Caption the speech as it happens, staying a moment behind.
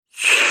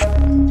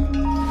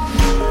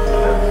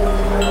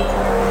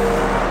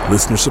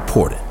Listener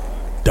supported.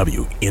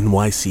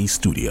 WNYC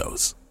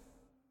Studios.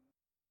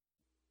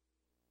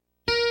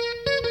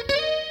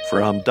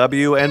 From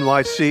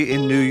WNYC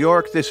in New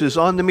York, this is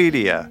On the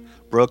Media.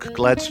 Brooke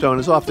Gladstone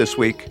is off this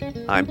week.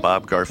 I'm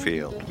Bob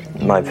Garfield.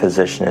 My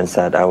position is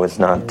that I was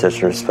not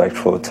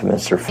disrespectful to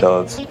Mr.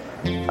 Phillips.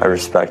 I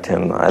respect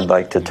him. I'd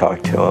like to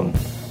talk to him.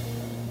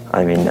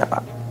 I mean,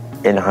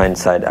 in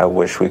hindsight, I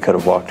wish we could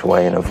have walked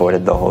away and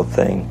avoided the whole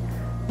thing.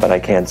 But I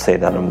can't say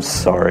that I'm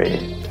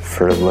sorry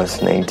for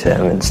listening to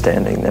him and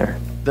standing there.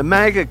 The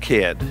MAGA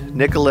kid,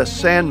 Nicholas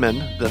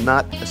Sandmann, the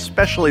not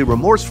especially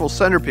remorseful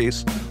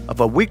centerpiece of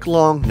a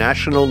week-long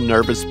national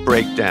nervous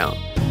breakdown.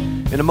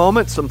 In a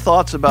moment, some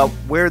thoughts about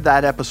where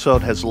that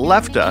episode has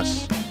left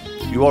us.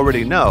 You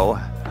already know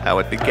how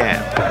it began.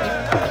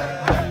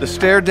 The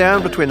stare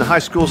down between the high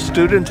school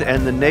student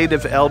and the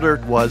native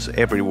elder was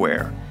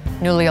everywhere.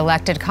 Newly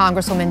elected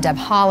Congresswoman Deb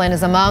Haaland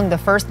is among the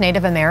first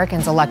Native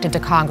Americans elected to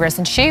Congress,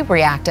 and she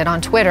reacted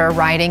on Twitter,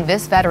 writing,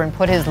 "This veteran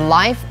put his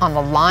life on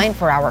the line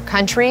for our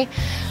country.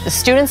 The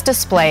students'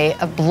 display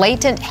of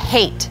blatant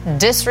hate,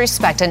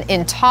 disrespect, and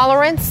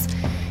intolerance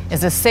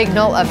is a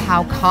signal of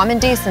how common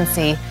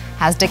decency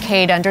has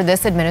decayed under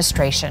this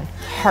administration.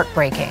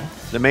 Heartbreaking."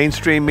 The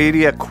mainstream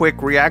media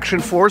quick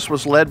reaction force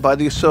was led by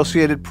the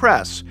Associated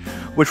Press,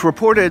 which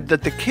reported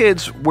that the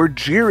kids were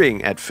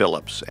jeering at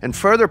Phillips and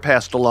further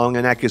passed along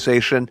an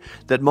accusation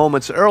that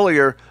moments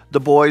earlier the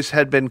boys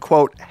had been,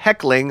 quote,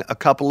 heckling a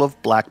couple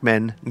of black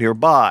men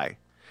nearby.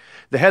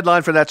 The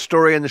headline for that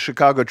story in the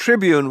Chicago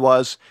Tribune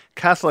was,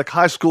 "Catholic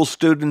high school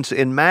students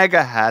in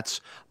MAGA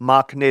hats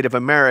mock Native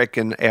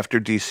American after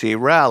D.C.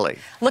 rally."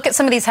 Look at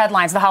some of these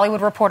headlines. The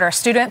Hollywood Reporter: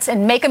 students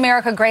in Make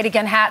America Great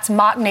Again hats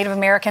mock Native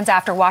Americans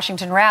after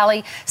Washington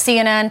rally.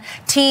 CNN: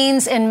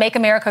 teens in Make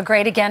America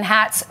Great Again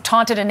hats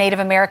taunted a Native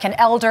American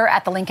elder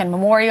at the Lincoln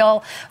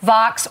Memorial.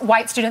 Vox: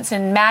 white students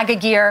in MAGA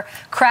gear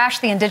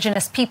crashed the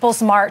Indigenous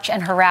Peoples March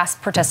and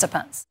harassed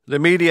participants. The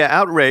media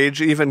outrage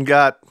even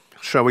got,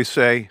 shall we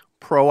say,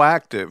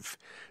 proactive.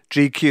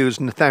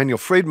 GQ's Nathaniel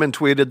Friedman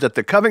tweeted that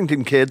the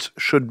Covington kids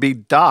should be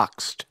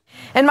doxxed.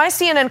 And my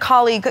CNN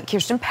colleague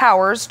Kirsten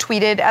Powers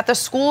tweeted at the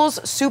school's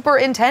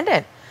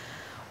superintendent,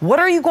 "What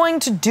are you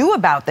going to do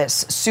about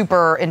this,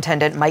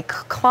 Superintendent Mike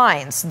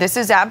Kleins? This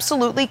is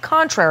absolutely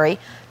contrary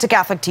to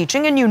Catholic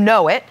teaching, and you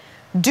know it.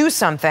 Do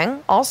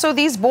something. Also,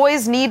 these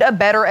boys need a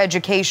better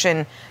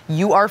education.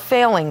 You are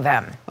failing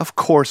them." Of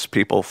course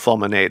people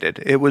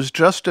fulminated. It was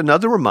just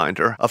another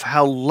reminder of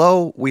how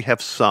low we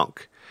have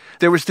sunk.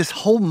 There was this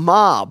whole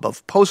mob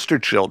of poster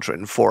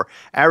children for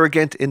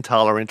arrogant,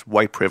 intolerant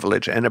white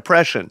privilege and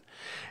oppression.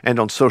 And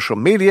on social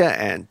media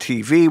and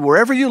TV,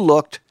 wherever you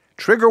looked,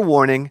 trigger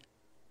warning,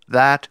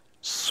 that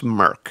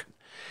smirk.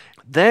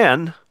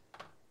 Then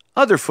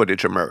other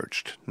footage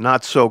emerged,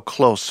 not so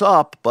close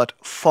up, but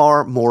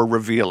far more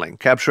revealing,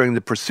 capturing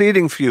the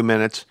preceding few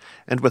minutes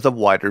and with a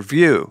wider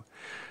view.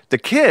 The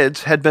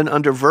kids had been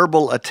under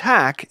verbal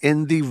attack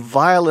in the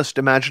vilest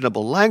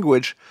imaginable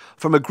language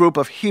from a group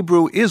of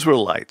Hebrew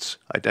Israelites,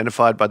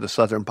 identified by the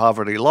Southern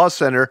Poverty Law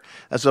Center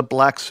as a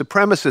black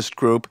supremacist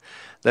group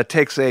that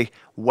takes a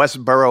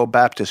Westboro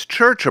Baptist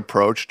Church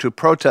approach to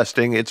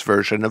protesting its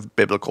version of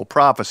biblical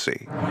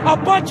prophecy. A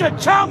bunch of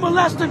child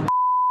molesting.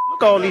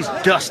 Look at all these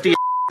dusty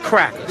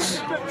crackers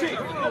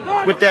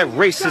with that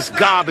racist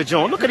garbage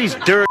on. Look at these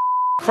dirty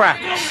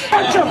crackers. A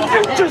bunch of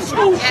future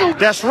school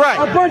shooters. That's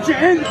right. A bunch of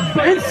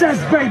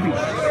incest babies.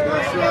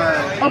 That's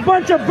right. A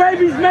bunch of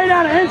babies made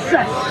out of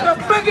incest.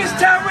 The biggest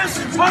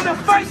terrorist on the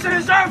face of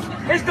this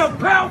earth is the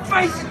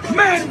pale-faced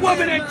man,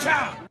 woman, and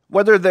child.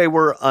 Whether they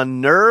were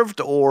unnerved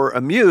or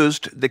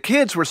amused, the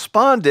kids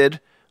responded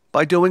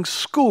by doing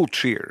school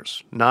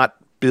cheers, not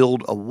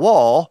build a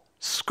wall,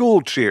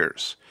 school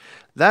cheers.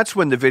 That's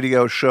when the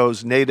video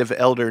shows Native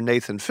Elder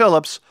Nathan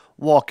Phillips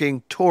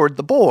walking toward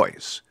the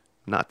boys,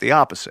 not the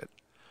opposite.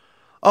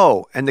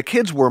 Oh, and the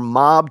kids were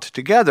mobbed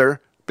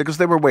together because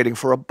they were waiting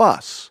for a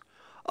bus.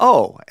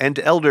 Oh, and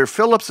Elder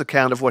Phillips'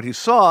 account of what he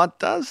saw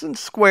doesn't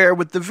square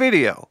with the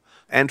video.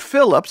 And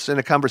Phillips, in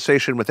a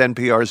conversation with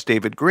NPR's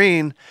David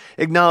Green,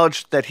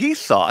 acknowledged that he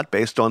thought,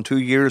 based on 2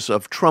 years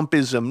of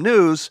Trumpism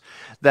news,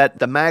 that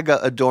the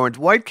MAGA-adorned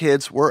white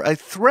kids were a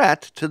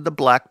threat to the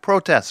black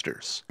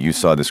protesters. You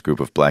saw this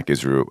group of black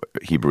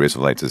Hebrew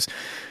Israelites as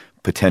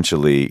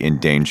potentially in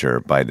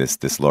danger by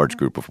this large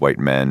group of white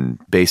men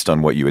based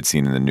on what you had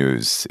seen in the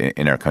news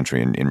in our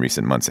country in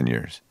recent months and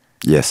years.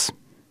 Yes.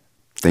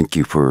 Thank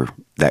you for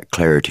that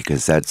clarity,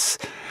 because that's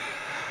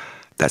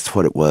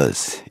what it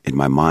was in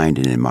my mind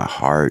and in my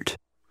heart.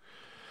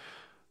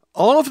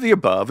 All of the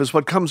above is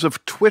what comes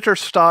of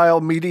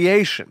Twitter-style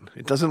mediation.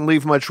 It doesn't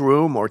leave much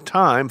room or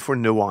time for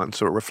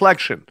nuance or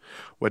reflection.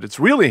 What it's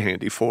really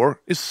handy for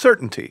is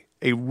certainty,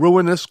 a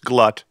ruinous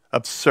glut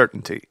of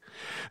certainty.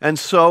 And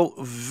so,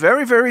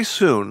 very, very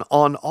soon,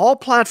 on all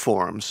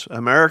platforms,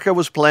 America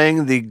was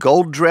playing the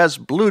gold dress,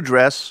 blue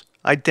dress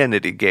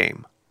identity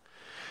game.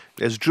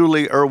 As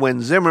Julie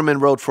Irwin Zimmerman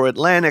wrote for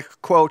Atlantic,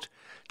 quote,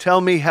 "Tell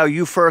me how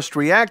you first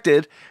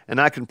reacted, and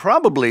I can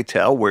probably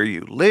tell where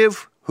you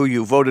live, who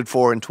you voted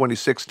for in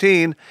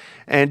 2016,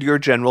 and your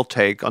general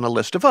take on a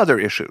list of other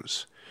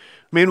issues.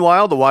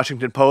 Meanwhile, the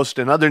Washington Post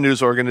and other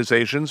news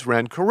organizations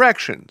ran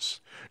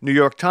corrections. New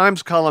York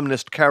Times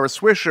columnist Kara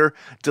Swisher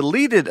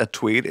deleted a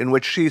tweet in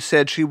which she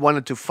said she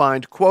wanted to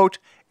find, quote,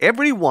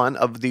 every one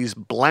of these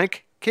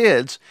blank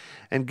kids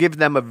and give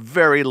them a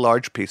very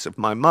large piece of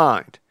my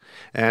mind.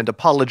 And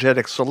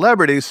apologetic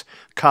celebrities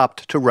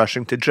copped to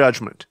rushing to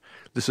judgment.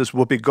 This is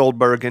Whoopi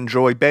Goldberg and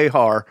Joy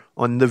Behar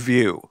on The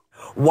View.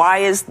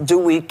 Why do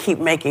we keep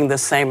making the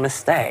same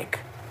mistake?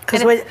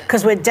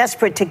 Because we're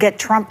desperate to get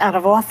Trump out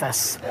of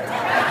office.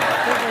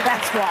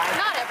 That's why.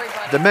 Not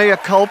everybody. The mea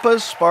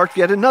culpas sparked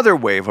yet another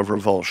wave of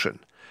revulsion,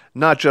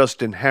 not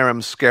just in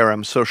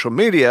harem-scarum social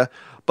media,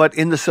 but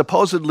in the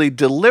supposedly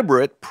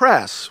deliberate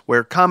press,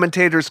 where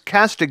commentators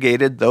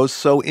castigated those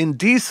so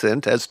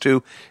indecent as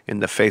to, in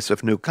the face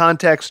of new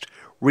context,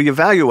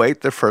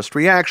 reevaluate their first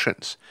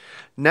reactions.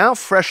 Now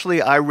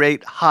freshly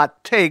irate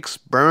hot takes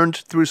burned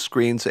through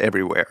screens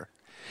everywhere.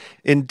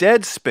 In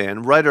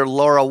Deadspin, writer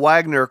Laura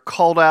Wagner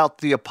called out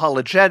the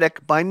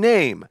apologetic by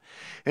name,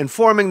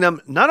 informing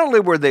them not only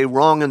were they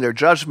wrong in their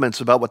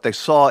judgments about what they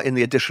saw in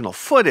the additional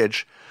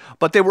footage,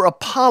 but they were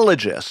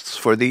apologists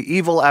for the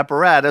evil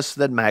apparatus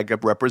that MAGA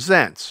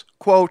represents.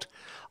 Quote,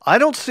 I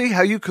don't see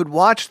how you could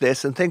watch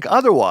this and think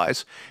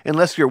otherwise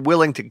unless you're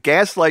willing to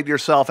gaslight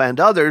yourself and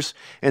others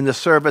in the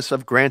service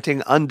of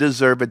granting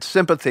undeserved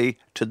sympathy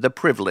to the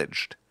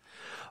privileged.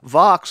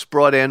 Vox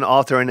brought in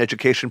author and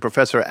education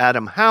professor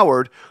Adam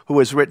Howard, who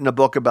has written a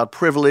book about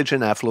privilege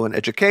and affluent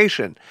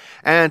education,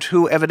 and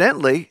who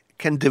evidently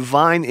can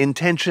divine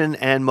intention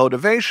and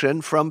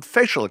motivation from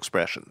facial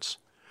expressions.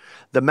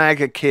 The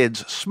MAGA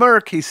kid's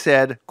smirk, he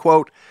said,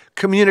 quote,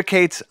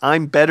 communicates,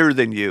 I'm better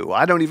than you.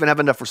 I don't even have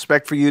enough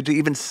respect for you to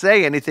even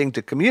say anything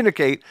to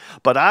communicate,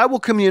 but I will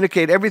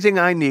communicate everything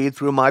I need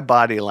through my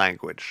body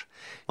language.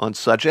 On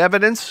such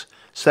evidence,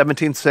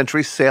 17th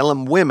century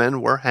Salem women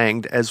were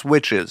hanged as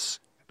witches.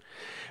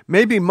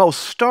 Maybe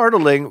most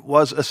startling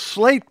was a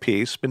Slate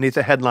piece beneath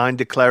a headline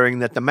declaring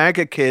that the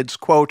MAGA kids,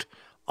 quote,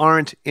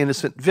 aren't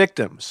innocent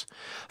victims.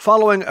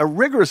 Following a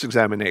rigorous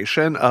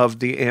examination of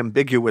the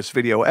ambiguous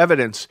video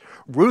evidence,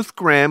 Ruth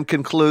Graham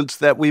concludes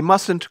that we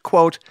mustn't,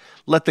 quote,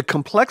 let the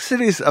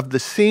complexities of the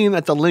scene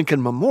at the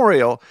Lincoln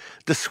Memorial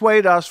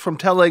dissuade us from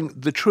telling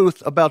the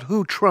truth about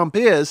who Trump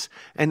is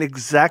and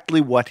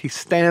exactly what he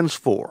stands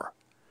for.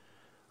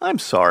 I'm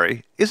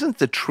sorry, isn't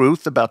the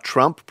truth about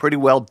Trump pretty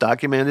well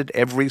documented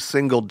every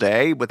single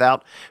day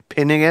without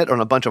pinning it on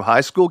a bunch of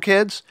high school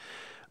kids?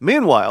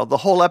 Meanwhile, the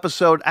whole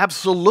episode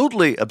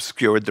absolutely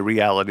obscured the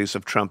realities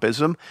of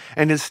Trumpism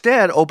and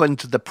instead opened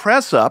the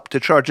press up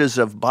to charges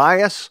of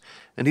bias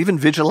and even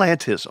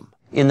vigilantism.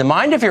 In the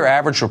mind of your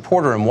average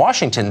reporter in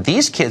Washington,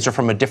 these kids are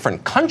from a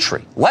different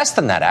country. Less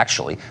than that,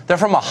 actually. They're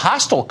from a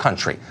hostile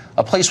country,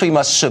 a place we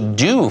must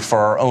subdue for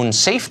our own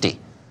safety.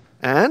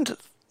 And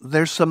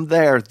there's some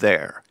there.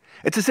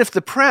 It's as if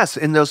the press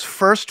in those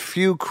first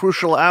few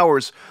crucial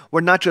hours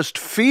were not just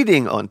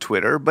feeding on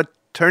Twitter, but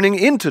turning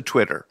into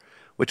Twitter,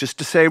 which is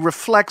to say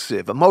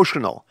reflexive,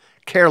 emotional,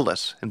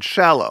 careless, and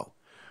shallow,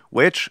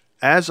 which,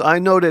 as I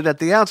noted at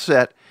the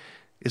outset,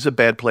 is a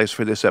bad place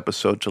for this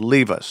episode to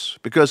leave us.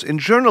 Because in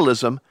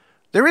journalism,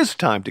 there is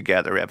time to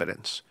gather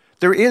evidence.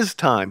 There is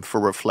time for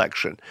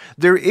reflection.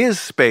 There is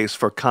space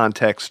for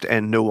context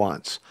and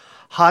nuance.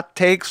 Hot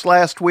takes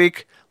last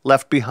week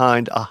left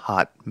behind a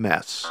hot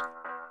mess.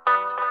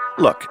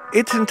 Look,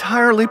 it's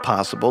entirely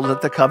possible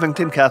that the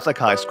Covington Catholic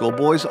High School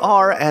boys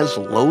are as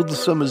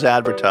loathsome as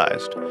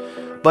advertised.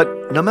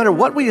 But no matter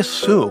what we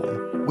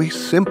assume, we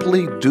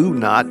simply do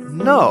not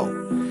know.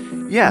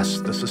 Yes,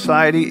 the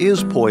society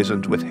is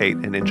poisoned with hate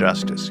and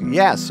injustice.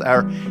 Yes,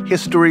 our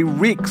history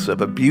reeks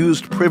of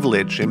abused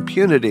privilege,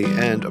 impunity,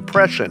 and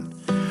oppression.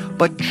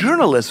 But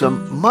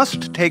journalism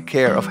must take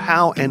care of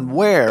how and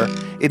where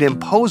it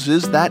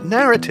imposes that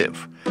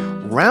narrative.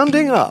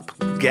 Rounding up,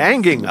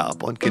 ganging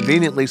up on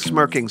conveniently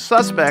smirking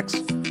suspects,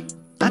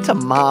 that's a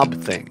mob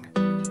thing.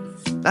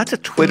 That's a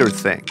Twitter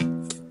thing.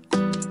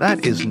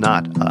 That is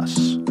not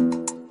us.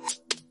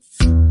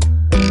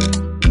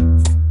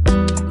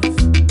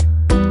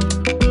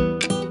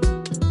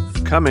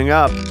 Coming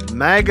up,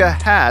 MAGA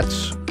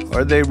hats.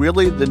 Are they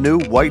really the new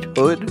white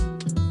hood?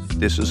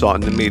 This is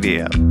On the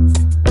Media.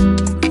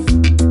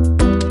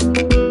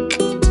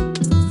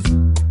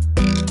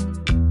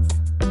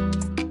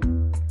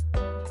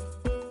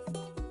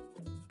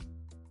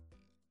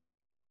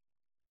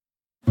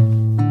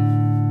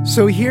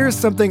 So here's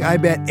something I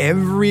bet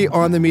every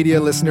On the Media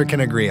listener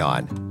can agree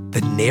on. The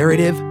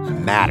narrative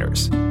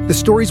matters. The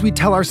stories we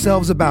tell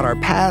ourselves about our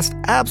past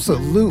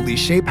absolutely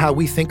shape how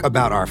we think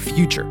about our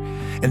future.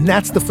 And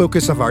that's the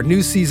focus of our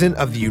new season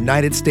of The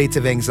United States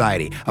of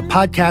Anxiety, a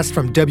podcast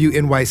from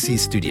WNYC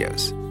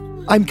Studios.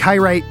 I'm Kai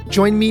Wright.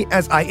 Join me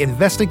as I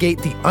investigate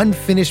the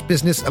unfinished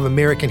business of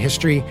American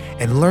history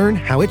and learn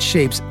how it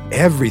shapes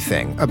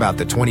everything about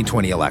the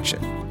 2020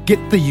 election.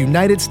 Get The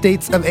United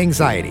States of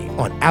Anxiety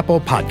on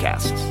Apple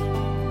Podcasts.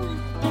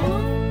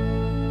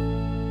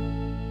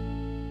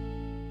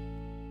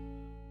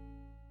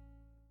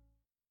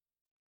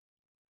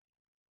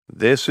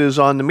 This is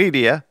On the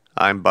Media.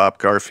 I'm Bob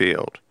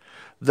Garfield.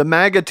 The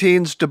MAGA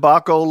teens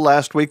debacle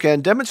last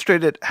weekend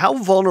demonstrated how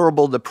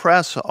vulnerable the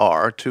press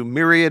are to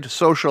myriad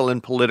social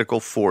and political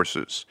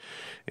forces.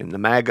 In the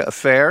MAGA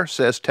affair,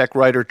 says tech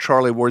writer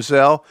Charlie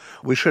Warzel,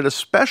 we should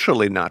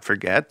especially not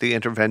forget the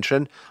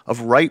intervention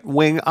of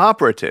right-wing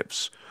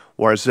operatives.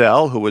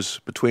 Warzel, who was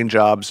between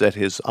jobs at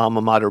his alma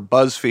mater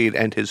BuzzFeed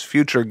and his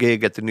future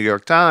gig at the New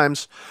York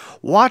Times,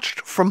 watched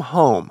from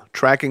home,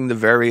 tracking the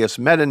various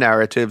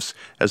meta-narratives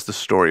as the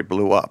story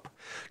blew up.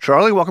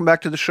 Charlie, welcome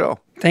back to the show.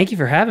 Thank you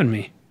for having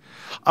me.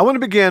 I want to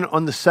begin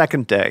on the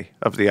second day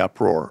of the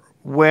uproar,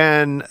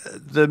 when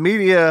the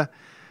media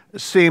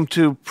seemed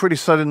to pretty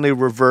suddenly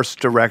reverse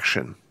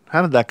direction.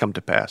 How did that come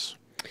to pass?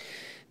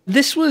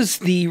 This was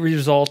the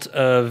result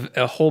of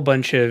a whole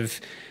bunch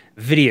of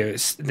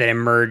videos that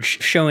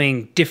emerged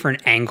showing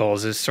different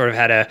angles. It sort of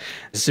had a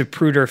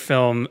Zapruder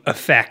film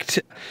effect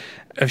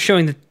of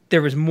showing that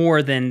there was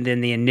more than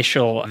the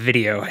initial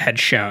video had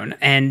shown.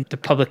 And the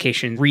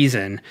publication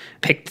Reason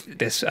picked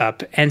this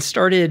up and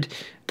started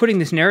putting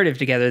this narrative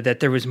together that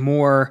there was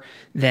more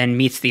than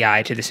meets the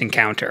eye to this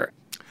encounter.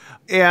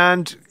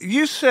 And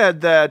you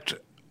said that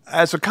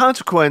as a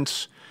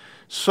consequence,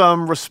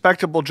 some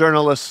respectable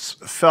journalists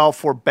fell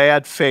for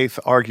bad faith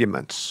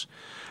arguments.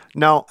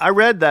 Now, I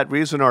read that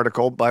Reason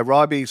article by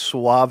Robby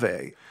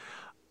Soave,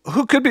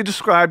 who could be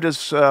described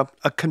as a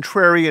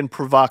contrarian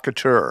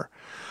provocateur.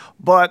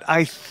 But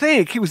I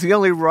think he was the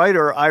only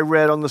writer I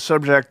read on the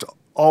subject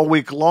all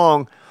week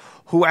long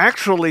who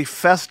actually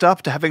fessed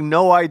up to having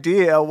no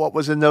idea what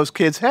was in those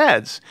kids'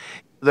 heads,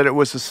 that it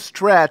was a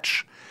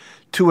stretch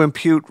to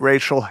impute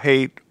racial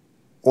hate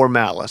or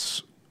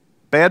malice.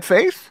 Bad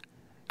faith?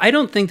 I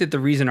don't think that the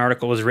Reason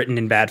article was written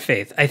in bad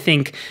faith. I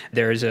think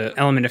there's an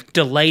element of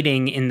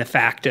delighting in the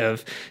fact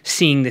of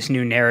seeing this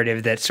new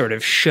narrative that sort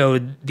of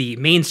showed the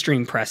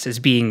mainstream press as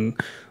being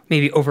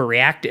maybe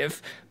overreactive.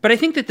 But I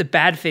think that the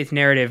bad faith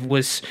narrative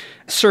was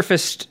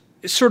surfaced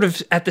sort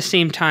of at the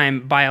same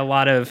time by a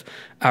lot of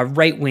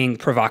right-wing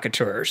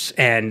provocateurs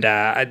and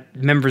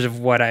members of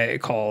what I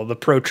call the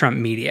pro-Trump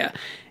media.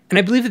 And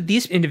I believe that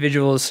these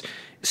individuals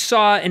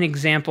saw an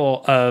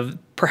example of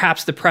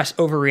perhaps the press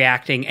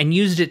overreacting and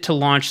used it to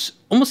launch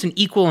almost an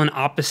equal and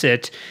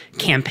opposite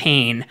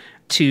campaign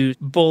to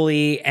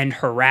bully and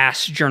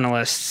harass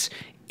journalists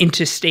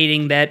into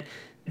stating that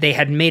they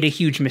had made a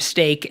huge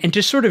mistake and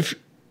to sort of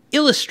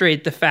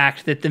illustrate the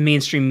fact that the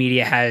mainstream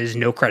media has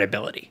no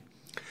credibility.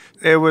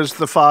 It was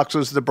the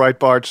Foxes, the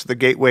Breitbarts, the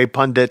Gateway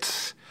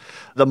pundits,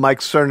 the Mike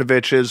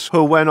Cernoviches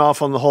who went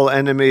off on the whole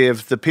enemy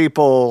of the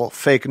people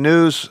fake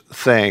news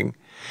thing.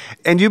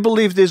 And you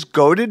believe this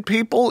goaded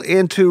people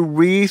into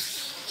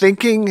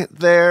rethinking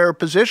their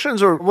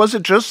positions, or was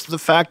it just the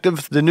fact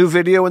of the new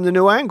video and the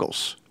new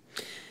angles?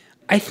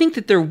 I think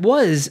that there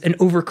was an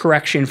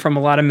overcorrection from a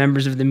lot of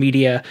members of the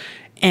media,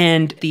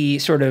 and the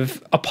sort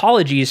of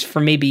apologies for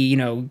maybe,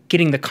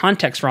 getting the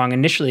context wrong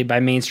initially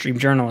by mainstream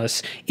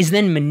journalists is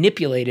then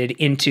manipulated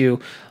into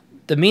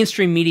the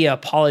mainstream media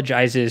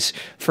apologizes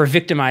for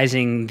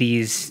victimizing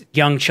these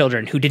young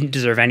children who didn't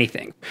deserve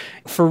anything,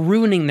 for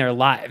ruining their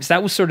lives.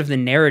 That was sort of the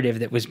narrative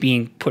that was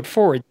being put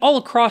forward all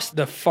across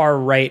the far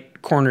right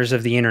corners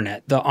of the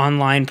internet, the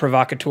online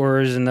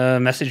provocateurs and the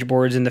message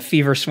boards and the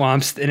fever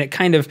swamps. And it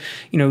kind of,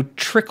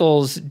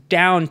 trickles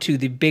down to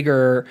the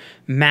bigger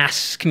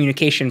mass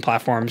communication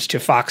platforms,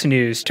 to Fox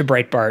News, to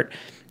Breitbart.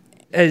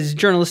 As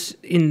journalists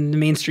in the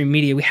mainstream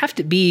media, we have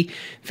to be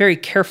very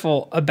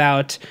careful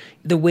about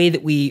the way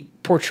that we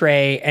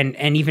portray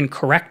and even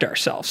correct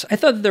ourselves. I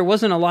thought that there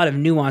wasn't a lot of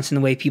nuance in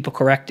the way people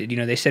corrected.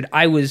 They said,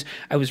 I was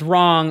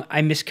wrong.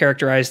 I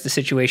mischaracterized the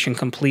situation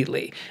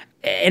completely.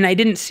 And I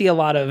didn't see a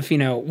lot of,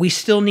 we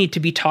still need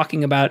to be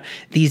talking about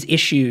these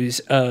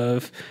issues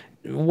of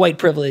white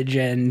privilege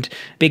and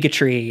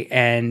bigotry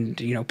and,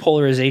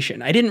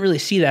 polarization. I didn't really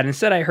see that.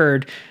 Instead, I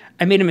heard,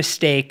 I made a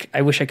mistake.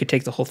 I wish I could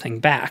take the whole thing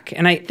back.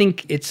 And I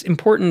think it's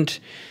important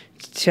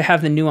to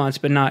have the nuance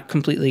but not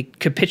completely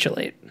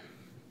capitulate.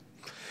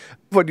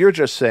 What you're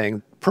just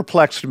saying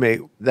perplexed me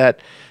that,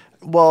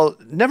 well,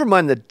 never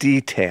mind the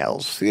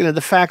details.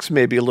 The facts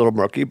may be a little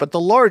murky, but the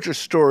larger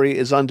story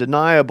is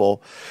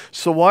undeniable.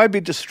 So why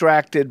be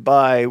distracted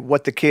by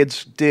what the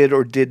kids did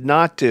or did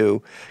not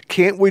do?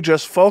 Can't we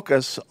just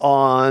focus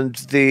on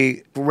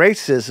the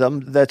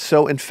racism that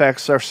so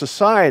infects our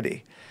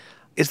society?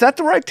 Is that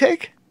the right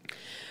take?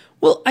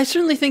 Well, I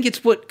certainly think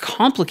it's what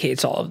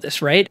complicates all of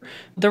this, right?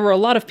 There were a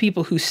lot of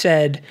people who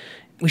said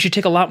we should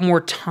take a lot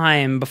more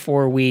time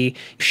before we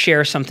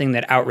share something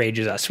that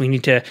outrages us. We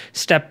need to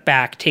step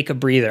back, take a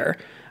breather.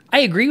 I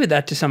agree with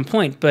that to some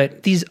point,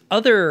 but these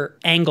other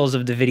angles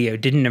of the video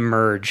didn't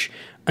emerge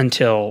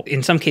until,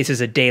 in some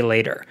cases, a day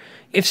later.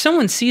 If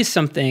someone sees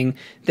something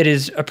that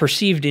is a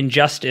perceived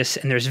injustice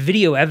and there's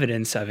video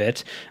evidence of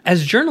it,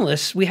 as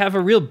journalists, we have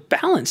a real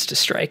balance to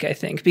strike, I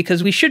think,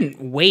 because we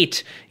shouldn't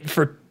wait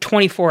for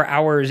 24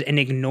 hours and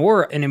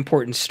ignore an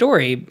important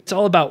story. It's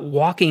all about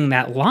walking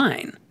that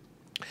line.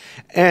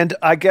 And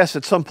I guess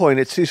at some point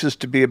it ceases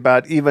to be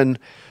about even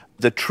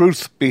the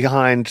truth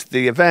behind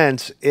the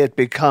events. It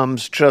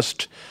becomes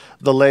just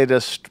the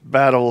latest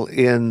battle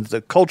in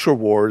the culture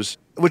wars,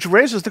 which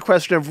raises the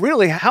question of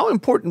really how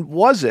important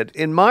was it?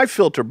 In my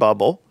filter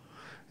bubble,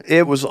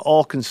 it was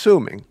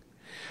all-consuming.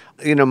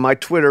 My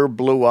Twitter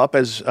blew up,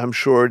 as I'm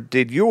sure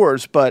did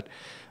yours, but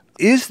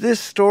is this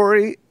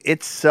story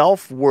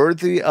itself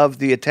worthy of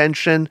the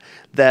attention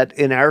that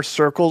in our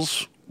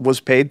circles was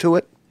paid to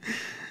it?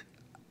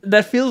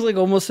 That feels like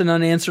almost an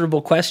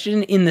unanswerable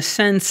question in the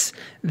sense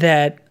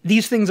that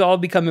these things all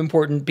become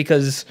important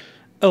because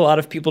a lot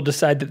of people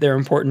decide that they're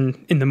important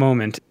in the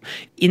moment.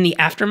 In the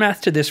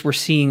aftermath to this, we're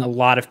seeing a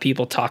lot of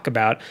people talk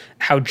about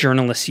how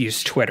journalists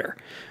use Twitter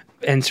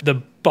and the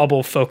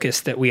bubble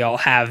focus that we all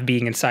have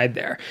being inside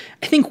there.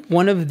 I think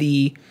one of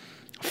the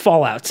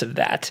fallouts of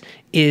that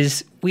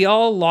is we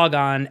all log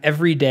on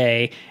every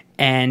day,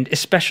 and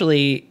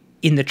especially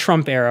in the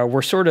Trump era,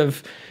 we're sort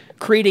of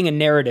creating a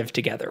narrative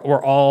together.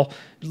 We're all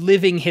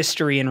living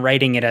history and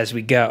writing it as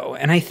we go.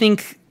 And I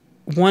think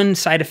one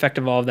side effect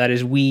of all of that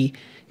is we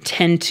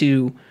tend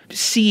to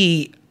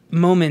see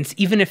moments,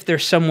 even if they're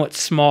somewhat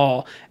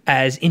small,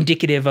 as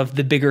indicative of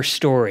the bigger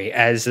story,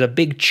 as a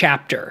big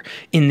chapter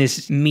in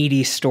this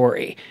meaty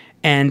story.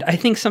 And I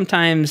think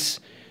sometimes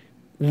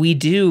we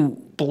do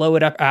blow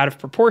it up out of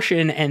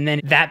proportion, and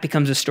then that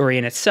becomes a story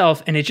in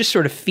itself, and it just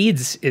sort of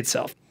feeds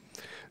itself.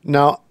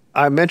 Now,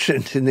 I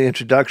mentioned in the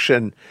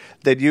introduction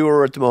that you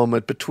are at the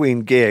moment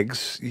between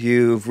gigs.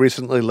 You've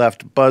recently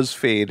left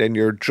BuzzFeed, and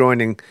you're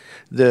joining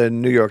the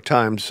New York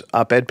Times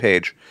op-ed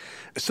page.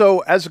 So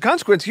as a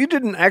consequence, you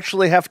didn't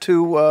actually have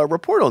to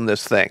report on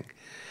this thing.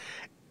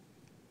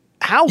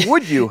 How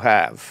would you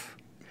have?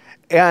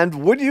 And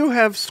would you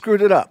have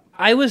screwed it up?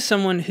 I was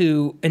someone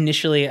who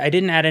initially, I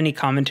didn't add any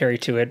commentary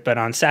to it, but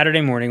on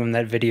Saturday morning when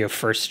that video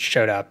first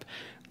showed up,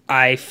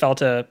 I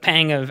felt a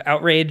pang of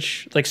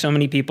outrage, like so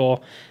many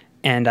people,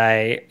 and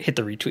I hit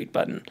the retweet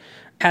button.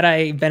 Had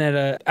I been at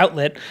an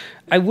outlet,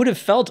 I would have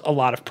felt a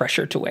lot of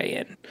pressure to weigh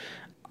in.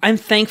 I'm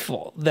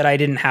thankful that I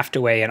didn't have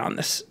to weigh in on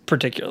this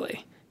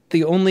particularly.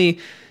 The only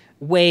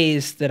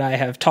ways that I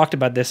have talked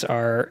about this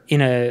are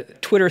in a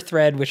Twitter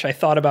thread, which I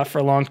thought about for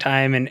a long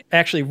time and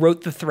actually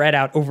wrote the thread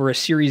out over a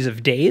series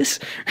of days,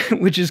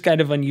 which is kind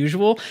of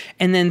unusual.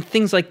 And then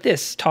things like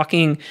this,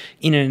 talking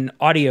in an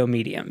audio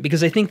medium,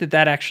 because I think that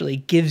that actually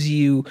gives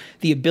you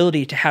the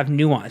ability to have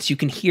nuance. You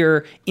can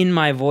hear in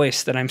my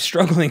voice that I'm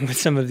struggling with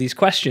some of these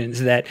questions,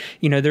 that,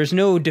 there's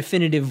no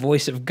definitive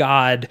voice of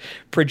God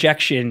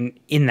projection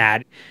in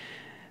that.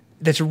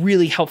 That's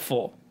really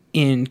helpful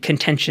in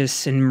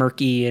contentious and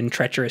murky and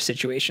treacherous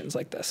situations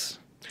like this.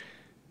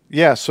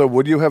 Yeah, so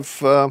would you have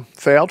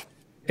failed?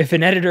 If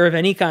an editor of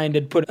any kind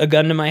had put a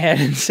gun to my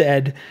head and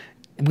said,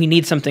 we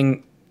need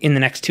something in the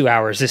next 2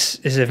 hours, this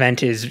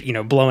event is,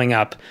 blowing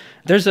up,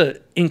 there's an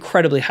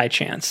incredibly high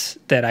chance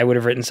that I would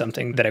have written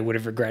something that I would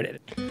have regretted.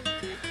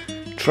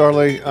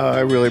 Charlie,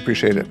 I really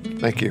appreciate it.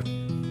 Thank you.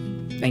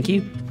 Thank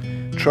you.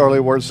 Charlie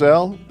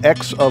Warzel,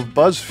 ex of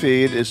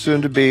BuzzFeed, is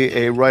soon to be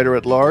a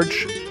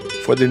writer-at-large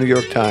for the New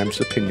York Times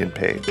opinion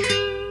page.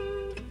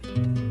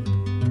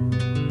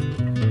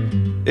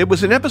 It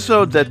was an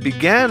episode that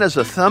began as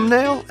a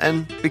thumbnail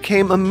and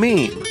became a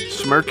meme.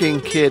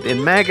 Smirking kid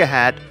in MAGA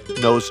hat,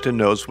 nose to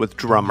nose with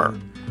drummer.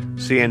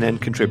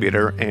 CNN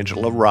contributor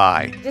Angela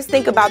Rye. Just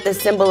think about the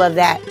symbol of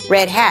that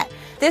red hat.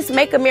 This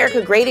Make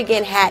America Great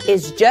Again hat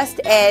is just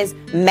as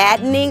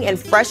maddening and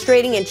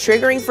frustrating and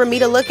triggering for me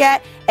to look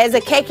at as a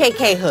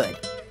KKK hood.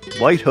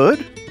 White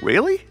hood?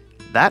 Really?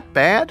 That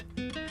bad?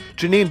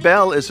 Janine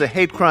Bell is a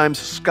hate crimes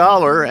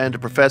scholar and a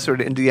professor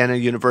at Indiana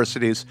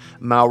University's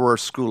Maurer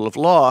School of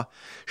Law.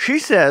 She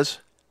says,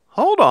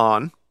 hold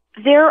on.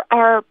 There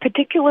are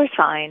particular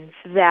signs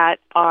that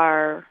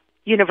are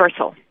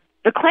universal.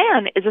 The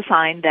Klan is a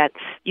sign that's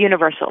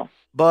universal.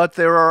 But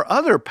there are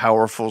other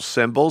powerful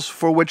symbols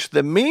for which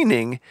the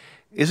meaning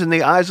is in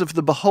the eyes of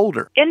the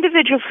beholder.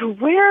 Individuals who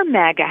wear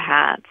MAGA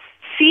hats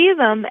see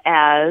them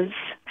as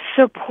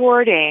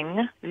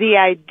supporting the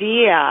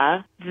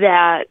idea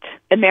that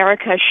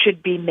America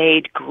should be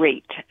made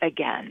great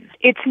again.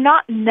 It's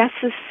not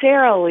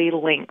necessarily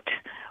linked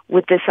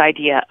with this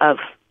idea of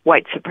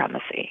white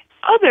supremacy.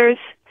 Others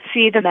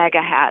see the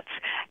MAGA hats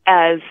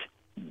as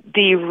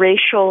the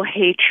racial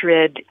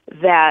hatred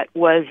that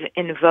was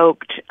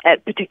invoked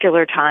at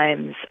particular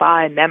times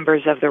by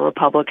members of the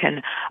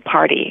Republican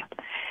Party.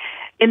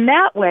 In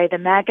that way, the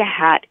MAGA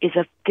hat is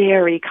a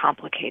very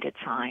complicated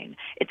sign.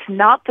 It's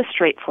not the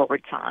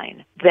straightforward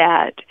sign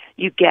that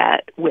you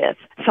get with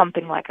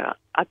something like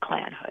a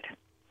Klan hood.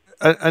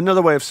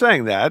 Another way of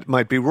saying that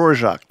might be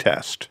Rorschach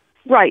test.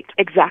 Right,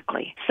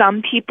 exactly.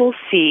 Some people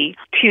see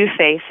two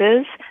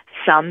faces.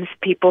 Some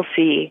people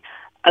see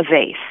a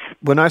vase.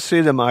 When I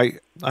see them, I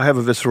have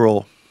a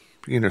visceral,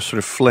 sort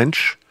of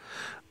flinch.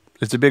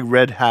 It's a big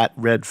red hat,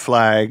 red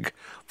flag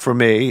for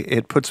me.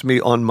 It puts me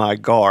on my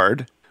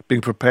guard,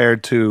 being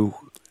prepared to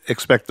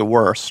expect the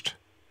worst.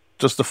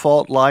 Does the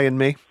fault lie in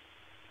me?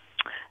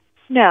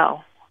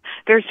 No.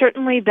 There's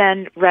certainly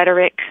been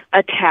rhetoric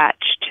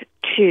attached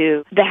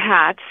to the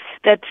hats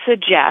that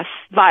suggests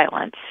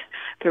violence.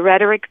 The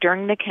rhetoric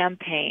during the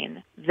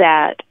campaign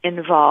that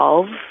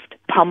involved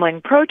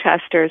pummeling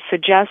protesters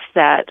suggests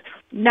that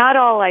not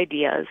all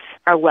ideas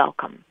are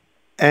welcome.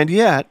 And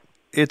yet,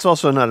 it's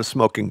also not a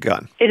smoking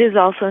gun. It is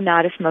also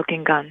not a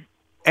smoking gun.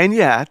 And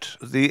yet,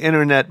 the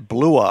internet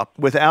blew up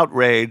with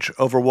outrage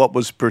over what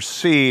was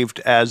perceived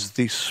as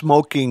the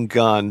smoking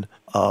gun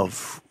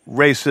of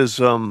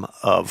racism,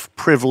 of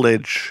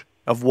privilege,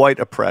 of white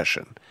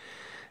oppression.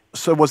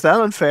 So was that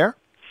unfair?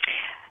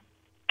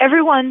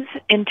 Everyone's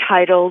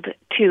entitled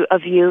to a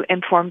view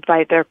informed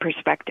by their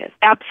perspective.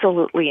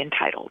 Absolutely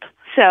entitled.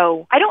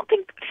 So I don't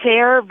think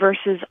fair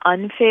versus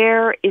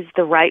unfair is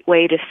the right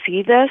way to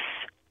see this.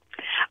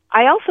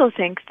 I also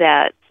think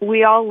that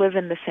we all live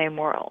in the same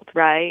world,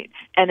 right?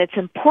 And it's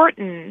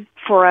important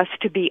for us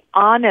to be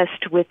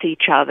honest with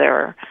each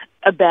other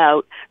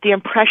about the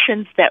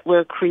impressions that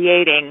we're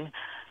creating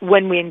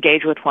when we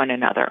engage with one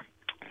another.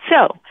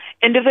 So,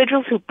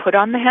 individuals who put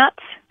on the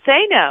hats,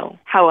 they know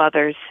how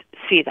others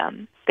see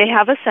them. They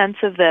have a sense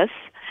of this.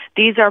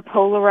 These are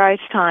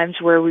polarized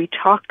times where we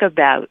talk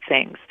about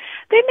things.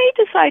 They may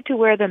decide to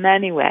wear them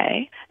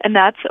anyway, and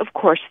that's, of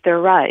course, their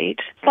right.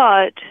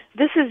 But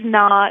this is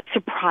not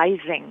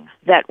surprising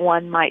that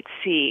one might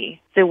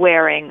see the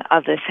wearing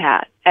of this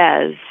hat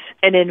as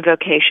an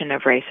invocation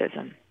of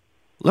racism.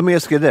 Let me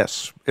ask you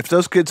this. If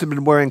those kids had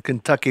been wearing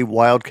Kentucky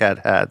Wildcat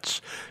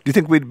hats, do you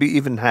think we'd be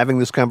even having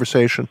this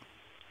conversation?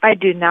 I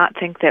do not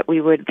think that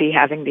we would be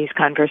having these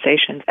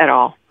conversations at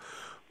all.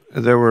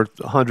 There were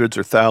hundreds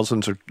or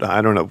thousands or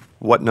I don't know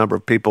what number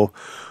of people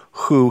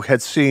who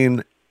had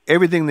seen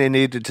everything they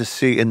needed to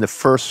see in the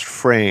first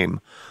frame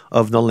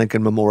of the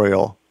Lincoln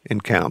Memorial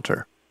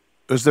encounter.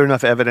 Was there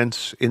enough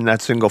evidence in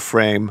that single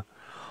frame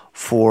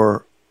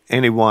for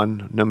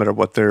anyone, no matter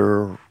what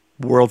their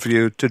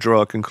worldview, to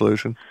draw a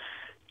conclusion?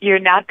 You're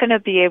not going to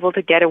be able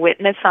to get a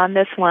witness on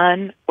this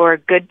one or a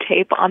good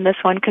tape on this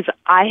one because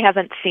I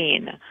haven't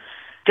seen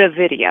the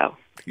video.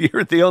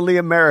 You're the only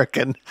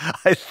American,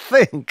 I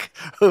think,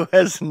 who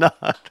has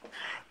not.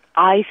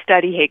 I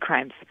study hate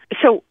crimes,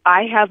 so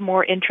I have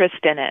more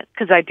interest in it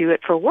because I do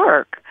it for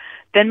work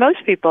than most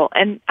people.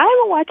 And I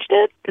haven't watched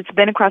it. It's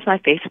been across my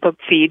Facebook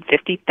feed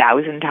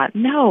 50,000 times.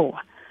 No.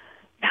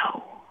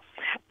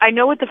 I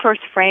know what the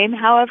first frame,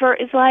 however,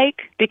 is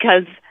like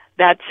because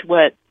that's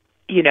what,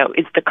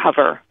 is the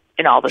cover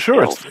in all the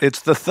Sure, stills.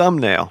 it's the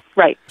thumbnail.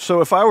 Right.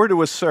 So if I were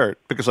to assert,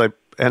 because I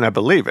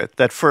believe it,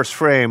 that first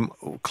frame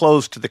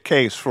closed the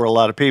case for a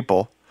lot of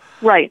people.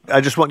 Right.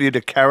 I just want you to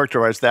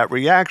characterize that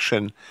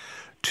reaction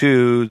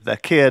to the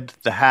kid,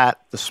 the hat,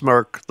 the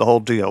smirk, the whole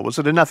deal. Was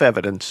it enough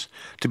evidence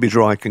to be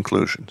drawing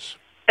conclusions?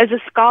 As a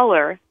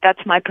scholar,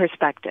 that's my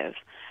perspective,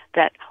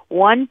 that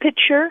one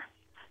picture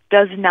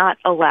does not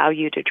allow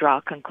you to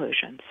draw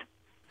conclusions.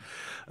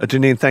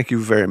 Janine, thank you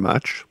very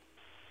much.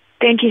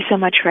 Thank you so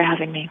much for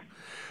having me.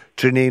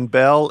 Janine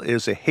Bell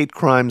is a hate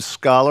crimes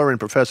scholar and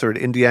professor at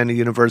Indiana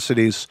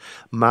University's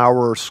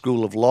Maurer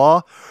School of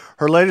Law.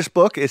 Her latest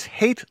book is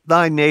Hate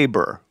Thy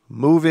Neighbor,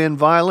 Move-In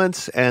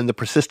Violence and the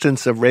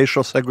Persistence of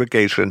Racial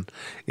Segregation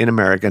in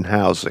American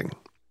Housing.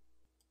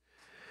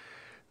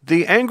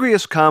 The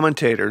angriest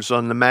commentators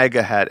on the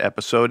MAGA hat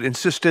episode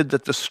insisted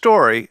that the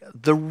story,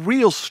 the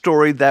real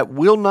story that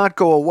will not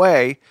go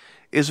away,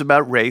 is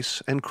about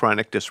race and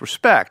chronic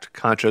disrespect,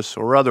 conscious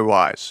or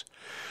otherwise.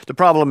 The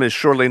problem is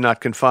surely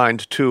not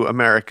confined to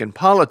American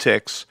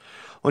politics.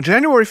 On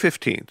January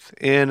 15th,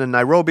 in a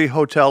Nairobi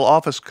hotel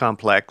office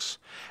complex,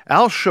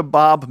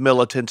 al-Shabaab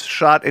militants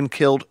shot and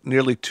killed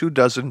nearly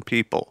 24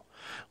 people.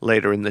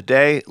 Later in the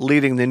day,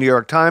 leading the New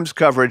York Times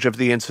coverage of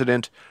the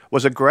incident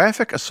was a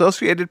graphic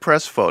Associated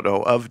Press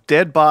photo of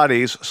dead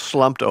bodies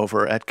slumped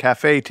over at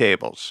cafe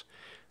tables.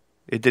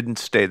 It didn't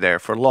stay there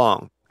for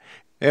long.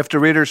 After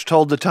readers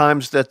told the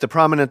Times that the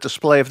prominent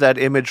display of that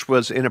image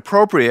was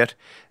inappropriate,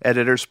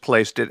 editors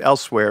placed it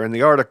elsewhere in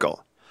the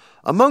article.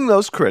 Among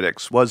those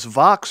critics was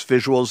Vox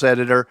Visuals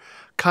editor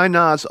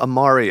Kainaz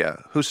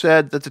Amaria, who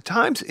said that the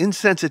Times'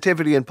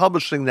 insensitivity in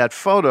publishing that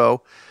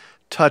photo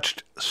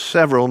touched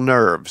several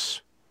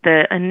nerves.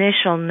 The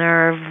initial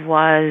nerve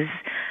was,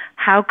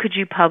 how could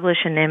you publish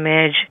an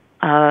image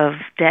of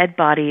dead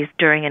bodies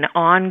during an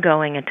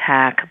ongoing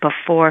attack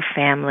before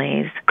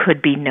families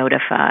could be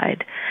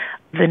notified?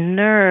 The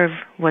nerve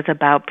was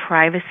about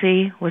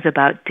privacy, was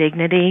about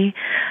dignity,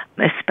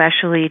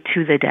 especially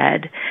to the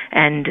dead,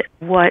 and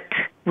what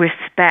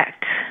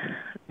respect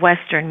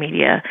Western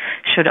media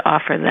should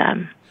offer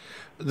them.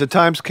 The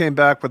Times came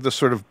back with this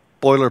sort of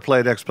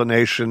boilerplate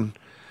explanation.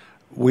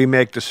 We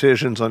make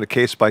decisions on a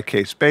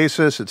case-by-case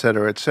basis, et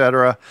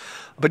cetera,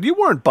 but you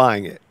weren't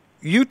buying it.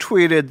 You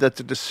tweeted that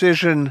the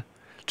decision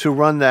to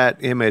run that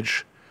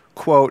image,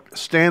 quote,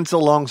 stands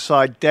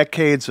alongside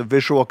decades of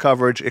visual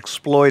coverage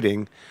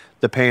exploiting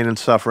the pain and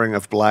suffering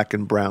of black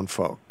and brown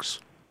folks.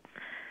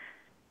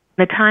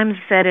 The Times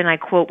said, and I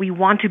quote, "We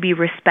want to be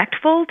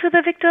respectful to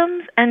the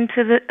victims and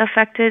to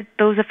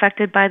those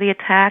affected by the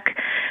attack."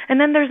 And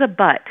then there's a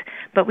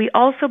but we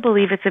also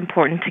believe it's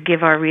important to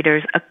give our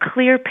readers a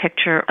clear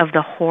picture of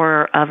the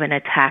horror of an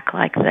attack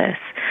like this.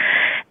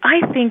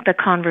 I think the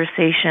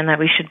conversation that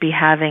we should be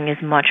having is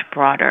much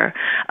broader,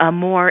 a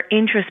more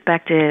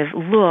introspective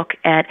look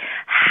at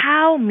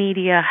how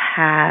media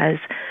has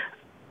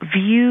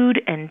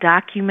viewed and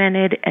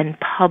documented and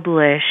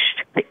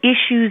published the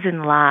issues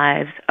and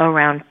lives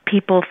around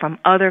people from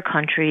other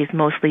countries,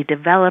 mostly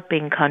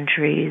developing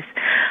countries,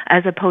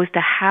 as opposed to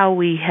how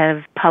we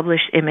have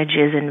published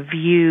images and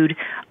viewed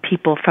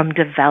people from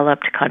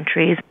developed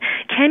countries.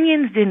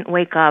 Kenyans didn't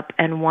wake up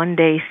and one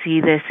day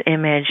see this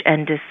image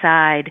and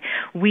decide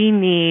we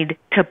need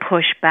to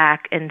push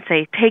back and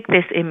say, take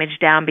this image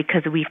down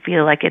because we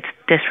feel like it's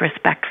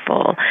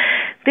disrespectful.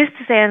 This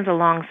stands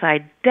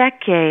alongside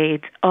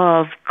decades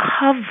of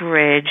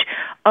coverage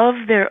of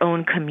their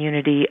own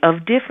community,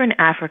 of different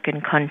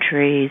African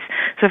countries.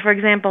 So, for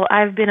example,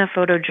 I've been a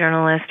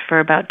photojournalist for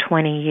about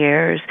 20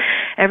 years.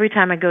 Every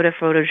time I go to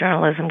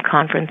photojournalism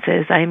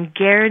conferences, I'm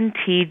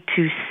guaranteed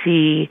to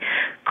see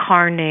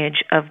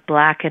carnage of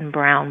black and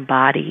brown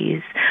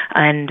bodies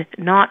and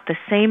not the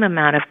same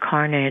amount of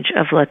carnage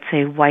of, let's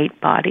say, white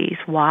bodies.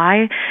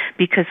 Why?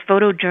 Because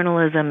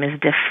photojournalism is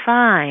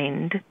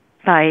defined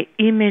by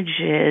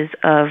images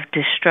of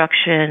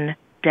destruction,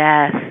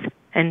 death,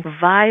 and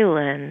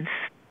violence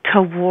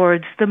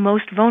towards the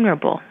most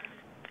vulnerable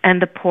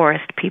and the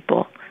poorest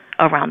people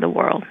around the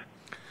world.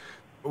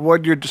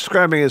 What you're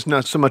describing is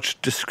not so much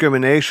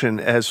discrimination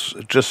as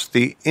just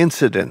the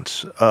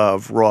incidence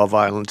of raw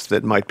violence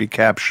that might be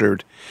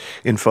captured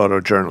in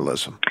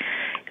photojournalism.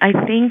 I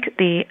think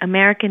the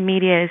American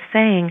media is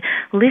saying,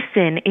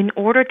 listen, in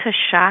order to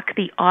shock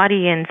the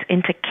audience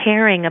into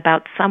caring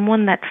about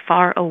someone that's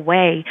far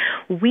away,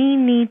 we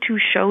need to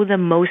show the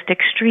most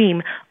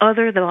extreme,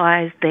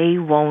 otherwise they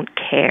won't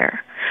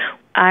care.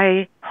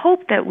 I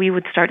hope that we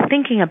would start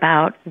thinking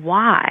about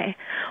why.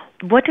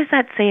 What does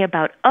that say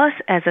about us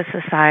as a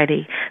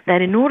society?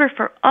 That in order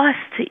for us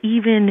to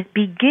even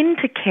begin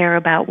to care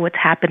about what's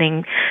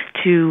happening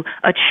to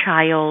a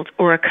child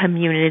or a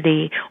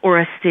community or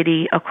a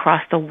city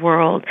across the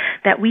world,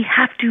 that we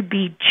have to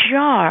be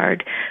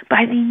jarred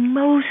by the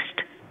most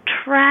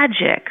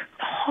tragic,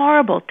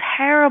 horrible,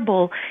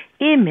 terrible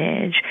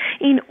image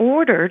in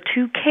order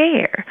to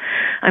care.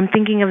 I'm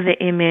thinking of the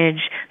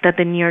image that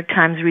the New York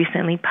Times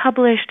recently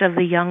published of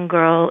the young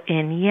girl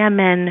in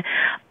Yemen.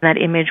 That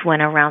image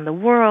went around the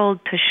world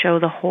to show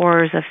the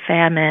horrors of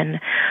famine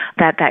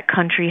that that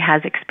country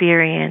has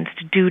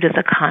experienced due to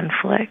the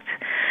conflict.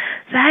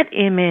 That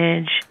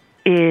image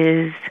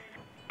is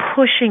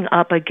pushing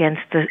up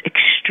against the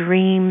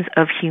extremes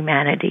of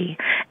humanity.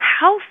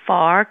 How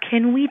far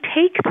can we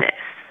take this?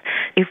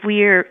 If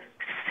we're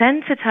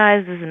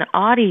sensitized as an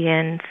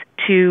audience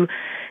to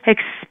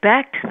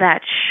expect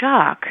that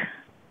shock,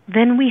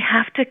 then we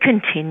have to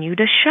continue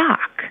to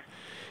shock.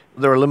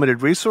 There are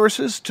limited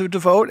resources to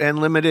devote and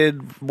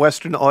limited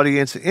Western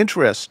audience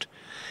interest.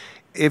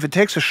 If it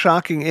takes a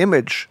shocking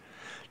image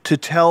to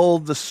tell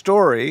the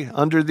story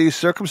under these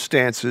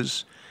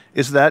circumstances,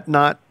 is that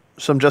not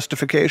some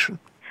justification?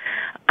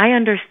 I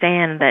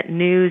understand that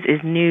news is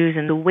news,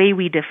 and the way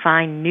we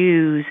define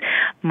news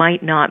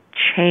might not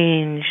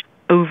change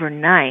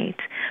overnight,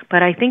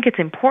 but I think it's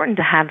important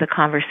to have the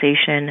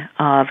conversation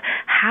of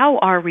how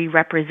are we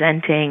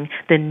representing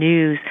the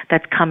news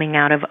that's coming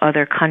out of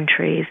other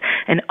countries,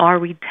 and are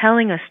we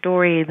telling a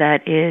story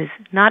that is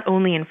not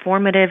only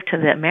informative to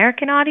the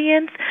American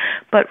audience,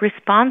 but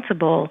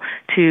responsible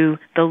to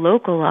the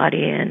local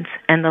audience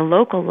and the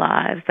local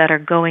lives that are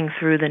going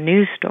through the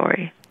news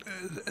story.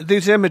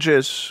 These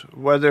images,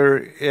 whether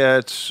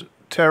it's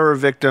terror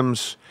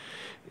victims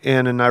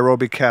in a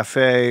Nairobi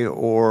cafe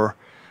or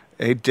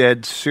a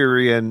dead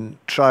Syrian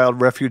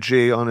child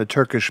refugee on a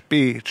Turkish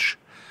beach,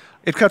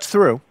 it cuts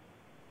through.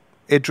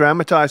 It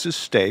dramatizes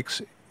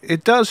stakes.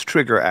 It does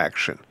trigger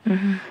action.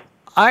 Mm-hmm.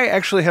 I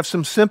actually have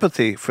some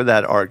sympathy for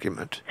that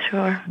argument.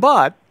 Sure.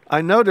 But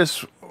I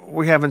notice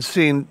we haven't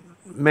seen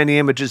many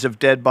images of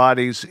dead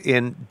bodies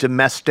in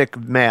domestic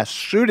mass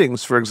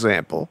shootings, for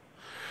example.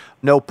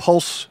 No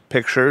pulse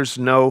pictures,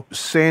 no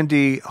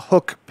Sandy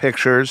Hook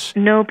pictures.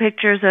 No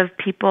pictures of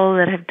people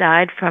that have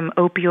died from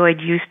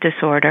opioid use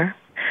disorder.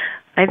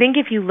 I think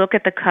if you look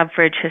at the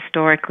coverage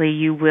historically,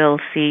 you will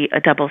see a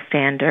double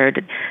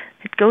standard.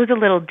 It goes a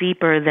little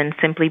deeper than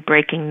simply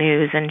breaking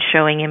news and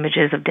showing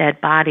images of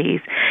dead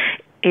bodies.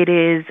 It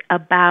is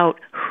about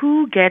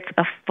who gets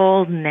a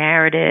full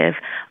narrative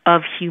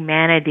of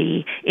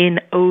humanity in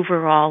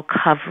overall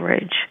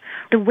coverage.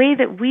 The way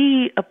that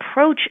we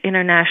approach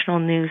international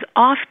news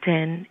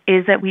often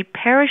is that we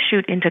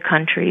parachute into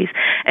countries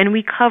and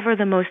we cover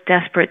the most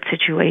desperate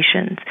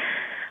situations.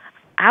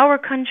 Our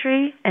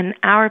country and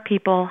our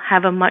people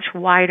have a much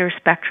wider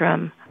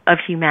spectrum of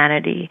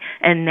humanity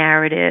and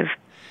narrative.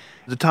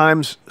 The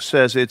Times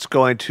says it's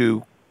going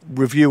to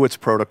review its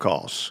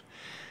protocols.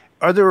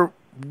 Are there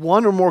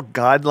one or more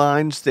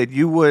guidelines that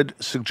you would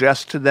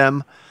suggest to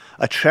them,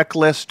 a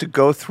checklist to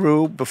go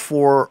through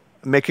before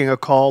making a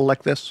call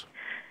like this?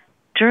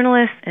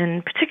 Journalists,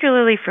 and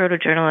particularly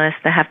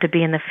photojournalists that have to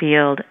be in the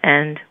field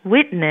and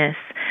witness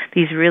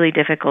these really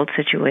difficult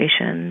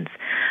situations,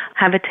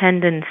 have a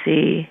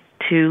tendency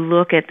to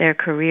look at their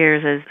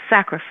careers as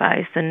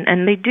sacrifice,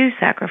 and they do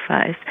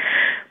sacrifice.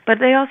 But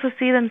they also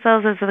see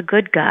themselves as the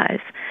good guys.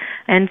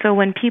 And so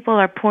when people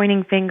are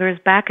pointing fingers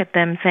back at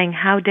them saying,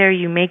 how dare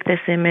you make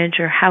this image,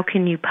 or how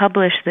can you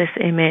publish this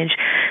image,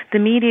 the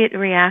immediate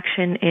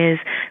reaction is,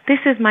 this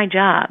is my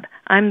job.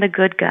 I'm the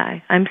good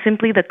guy. I'm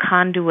simply the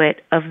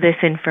conduit of this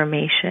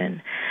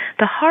information.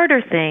 The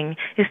harder thing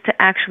is to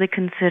actually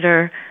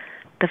consider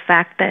the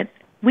fact that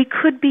we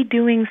could be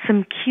doing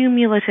some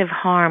cumulative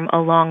harm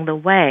along the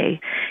way.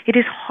 It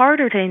is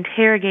harder to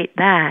interrogate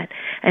that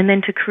and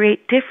then to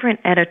create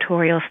different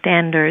editorial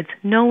standards,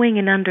 knowing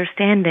and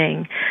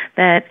understanding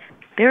that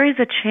there is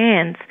a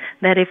chance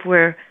that if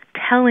we're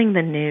telling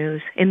the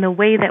news in the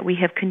way that we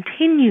have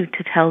continued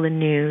to tell the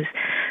news,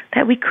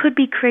 that we could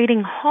be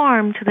creating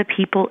harm to the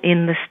people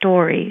in the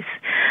stories.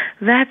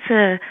 That's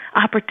an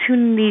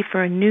opportunity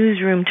for a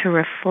newsroom to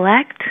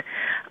reflect,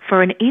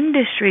 for an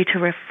industry to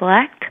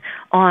reflect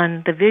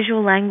on the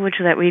visual language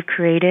that we've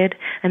created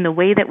and the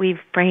way that we've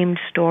framed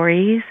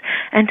stories,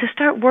 and to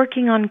start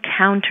working on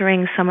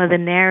countering some of the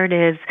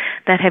narratives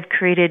that have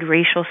created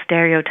racial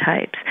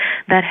stereotypes,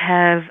 that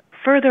have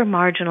further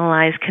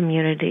marginalized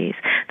communities,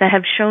 that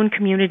have shown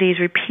communities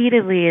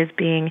repeatedly as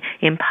being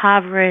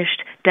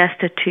impoverished,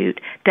 destitute,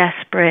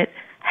 desperate,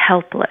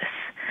 helpless.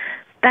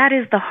 That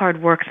is the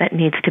hard work that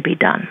needs to be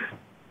done.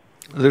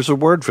 There's a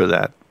word for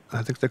that.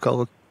 I think they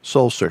call it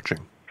soul-searching.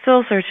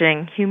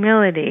 Soul-searching,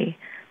 humility,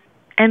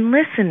 and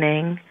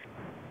listening.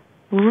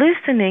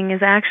 Listening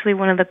is actually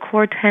one of the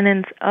core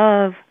tenets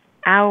of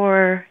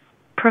our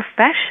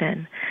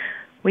profession.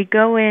 We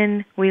go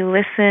in, we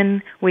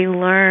listen, we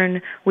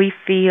learn, we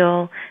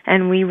feel,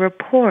 and we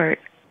report.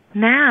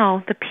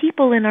 Now, the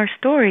people in our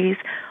stories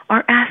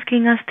are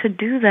asking us to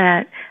do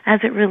that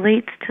as it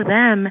relates to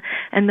them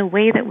and the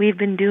way that we've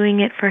been doing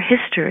it for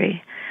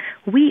history.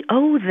 We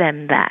owe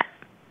them that.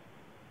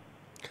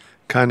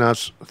 Kai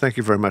Naz, thank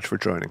you very much for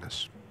joining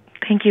us.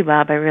 Thank you,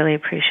 Bob. I really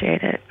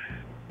appreciate it.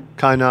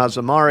 Kai Naz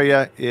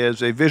Amaria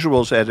is a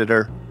visuals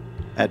editor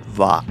at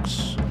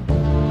Vox.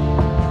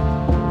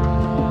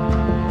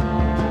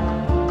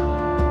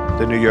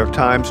 The New York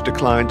Times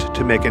declined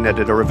to make an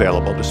editor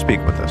available to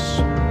speak with us.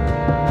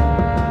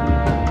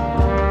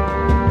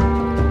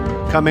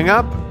 Coming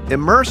up,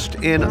 immersed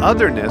in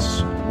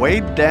otherness,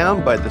 weighed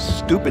down by the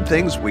stupid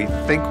things we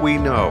think we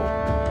know.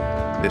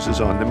 This is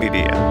On the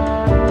Media.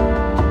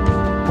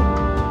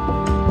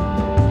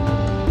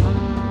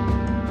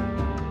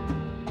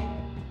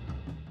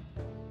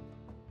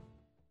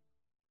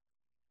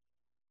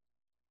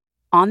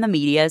 On the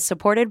Media is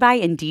supported by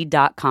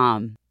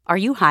Indeed.com. Are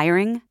you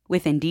hiring?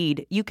 With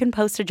Indeed, you can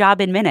post a job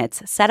in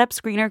minutes, set up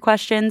screener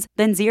questions,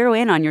 then zero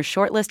in on your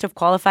short list of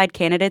qualified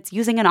candidates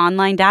using an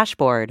online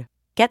dashboard.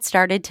 Get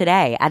started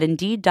today at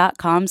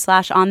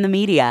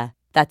Indeed.com/onthemedia.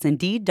 That's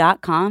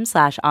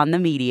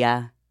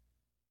Indeed.com/onthemedia.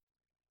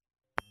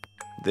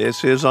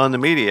 This is On the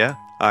Media.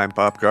 I'm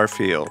Bob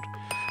Garfield.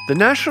 The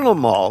National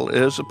Mall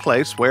is a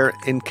place where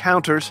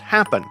encounters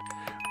happen.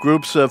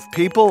 Groups of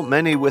people,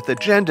 many with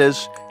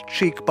agendas,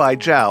 cheek by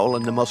jowl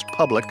in the most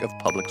public of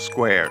public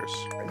squares.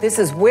 This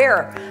is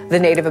where the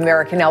Native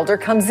American elder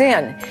comes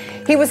in.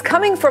 He was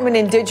coming from an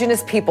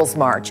Indigenous Peoples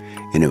March.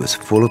 And it was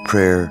full of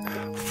prayer,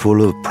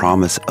 full of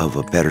promise of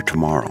a better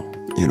tomorrow.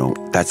 You know,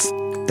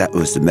 that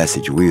was the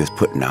message we was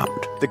putting out.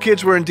 The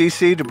kids were in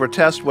D.C. to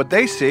protest what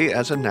they see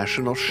as a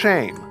national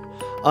shame,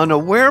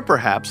 unaware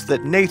perhaps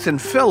that Nathan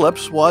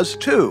Phillips was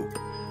too.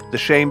 The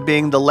shame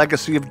being the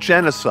legacy of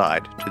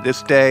genocide, to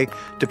this day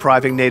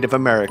depriving Native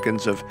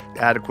Americans of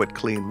adequate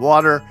clean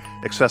water,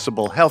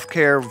 accessible health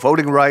care,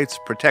 voting rights,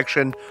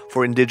 protection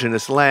for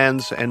indigenous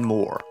lands, and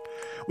more.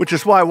 Which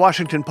is why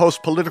Washington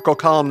Post political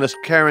columnist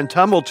Karen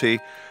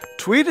Tumulty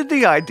tweeted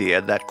the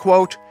idea that,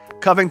 quote,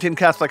 Covington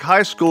Catholic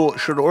High School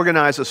should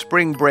organize a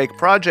spring break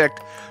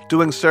project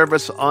doing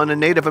service on a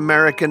Native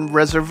American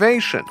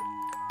reservation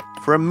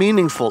for a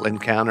meaningful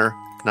encounter,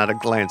 not a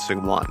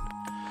glancing one.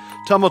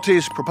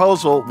 Tumulty's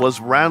proposal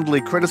was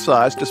roundly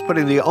criticized as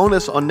putting the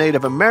onus on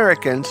Native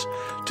Americans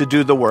to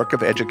do the work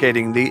of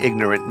educating the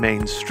ignorant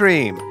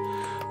mainstream.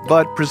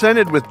 But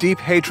presented with deep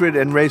hatred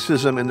and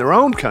racism in their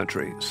own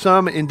country,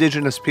 some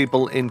Indigenous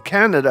people in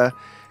Canada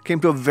came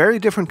to a very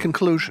different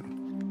conclusion.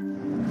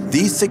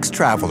 These 6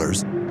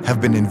 travelers have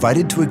been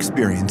invited to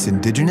experience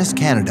Indigenous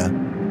Canada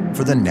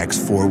for the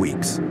next 4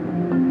 weeks.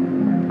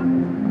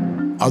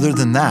 Other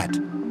than that,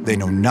 they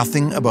know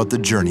nothing about the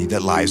journey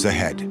that lies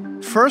ahead.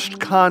 First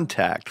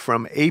Contact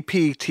from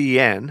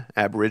APTN,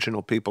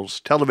 Aboriginal People's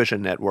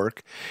Television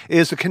Network,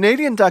 is a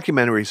Canadian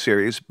documentary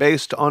series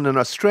based on an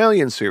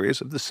Australian series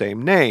of the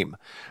same name.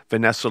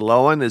 Vanessa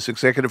Lowen is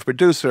executive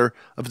producer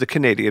of the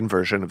Canadian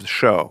version of the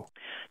show.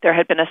 There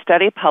had been a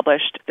study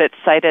published that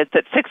cited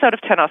that 6 out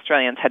of 10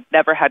 Australians had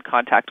never had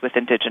contact with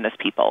Indigenous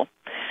people.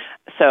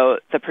 So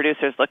the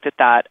producers looked at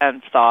that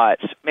and thought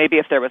maybe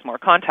if there was more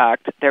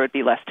contact, there would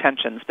be less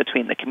tensions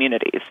between the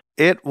communities.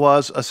 It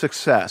was a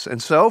success.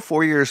 And so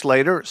 4 years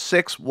later,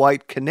 6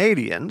 white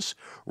Canadians,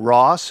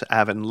 Ross,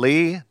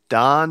 Avonlea,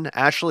 Don,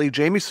 Ashley,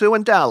 Jamie Sue,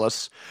 and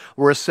Dallas,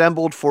 were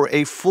assembled for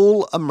a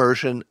full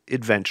immersion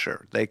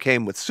adventure. They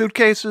came with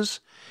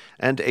suitcases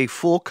and a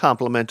full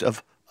complement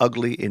of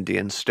ugly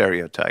Indian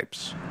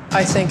stereotypes.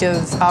 I think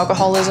of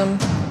alcoholism.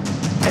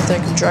 I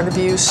think of drug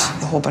abuse,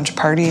 a whole bunch of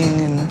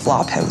partying and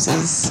flop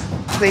houses.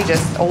 They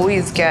just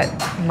always get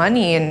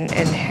money and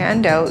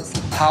handouts.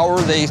 How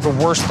are they the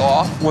worst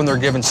off when they're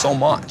given so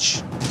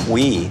much?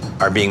 We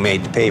are being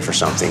made to pay for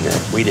something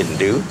that we didn't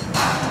do.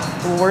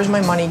 Where's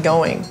my money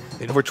going?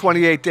 Over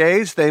 28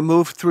 days, they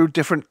moved through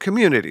different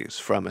communities,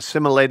 from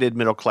assimilated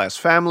middle-class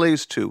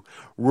families to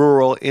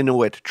rural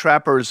Inuit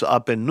trappers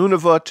up in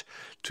Nunavut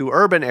to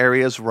urban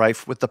areas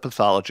rife with the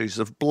pathologies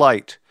of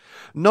blight.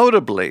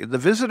 Notably, the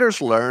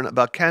visitors learn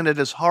about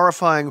Canada's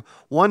horrifying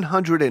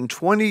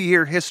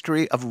 120-year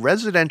history of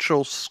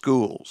residential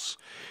schools,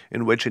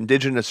 in which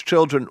Indigenous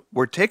children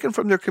were taken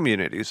from their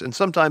communities and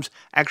sometimes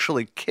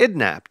actually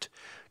kidnapped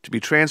to be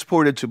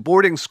transported to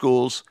boarding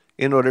schools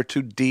in order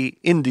to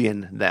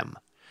de-Indian them.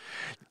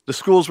 The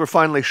schools were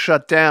finally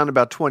shut down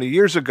about 20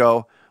 years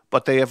ago,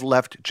 but they have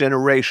left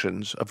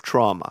generations of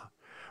trauma.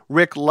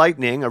 Rick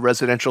Lightning, a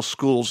residential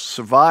schools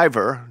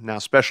survivor, now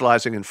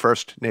specializing in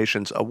First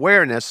Nations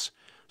awareness,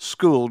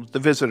 schooled the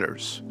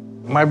visitors.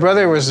 My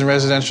brother was in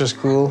residential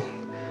school,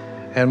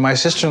 and my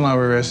sister-in-law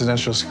were in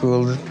residential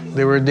school.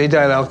 They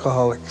died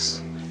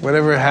alcoholics.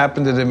 Whatever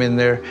happened to them in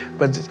there,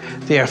 but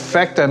the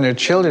effect on their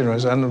children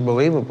was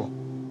unbelievable.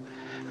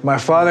 My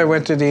father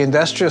went to the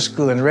industrial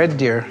school in Red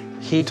Deer.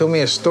 He told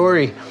me a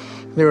story.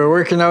 They were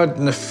working out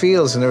in the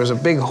fields, and there was a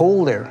big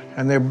hole there,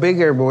 and their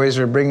bigger boys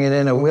were bringing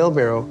in a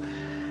wheelbarrow,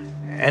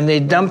 and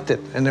they dumped it,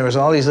 and there was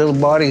all these little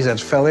bodies that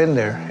fell in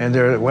there,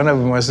 and one of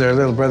them was their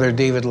little brother,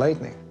 David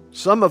Lightning.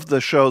 Some of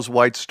the show's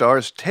white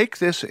stars take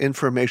this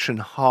information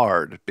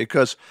hard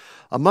because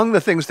among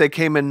the things they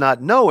came in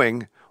not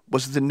knowing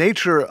was the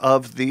nature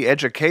of the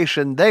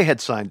education they had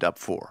signed up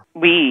for.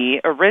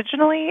 We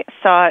originally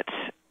sought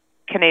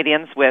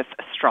Canadians with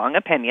strong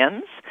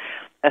opinions,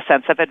 a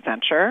sense of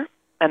adventure,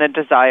 and a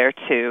desire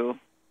to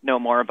know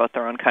more about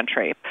their own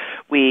country.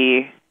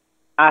 We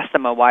asked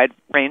them a wide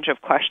range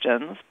of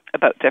questions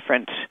about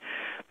different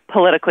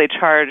politically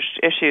charged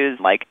issues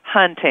like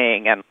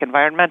hunting and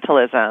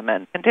environmentalism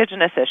and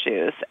Indigenous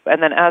issues.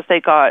 And then as they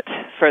got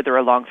further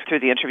along through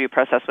the interview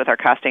process with our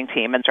casting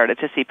team and started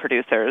to see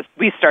producers,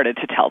 we started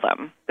to tell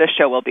them the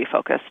show will be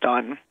focused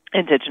on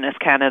Indigenous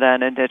Canada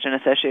and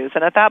Indigenous issues.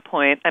 And at that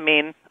point,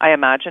 I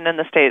imagine in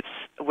the States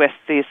with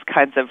these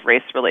kinds of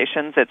race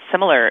relations, it's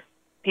similar.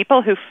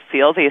 People who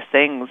feel these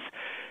things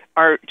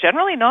are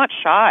generally not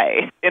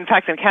shy. In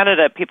fact, in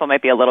Canada, people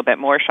might be a little bit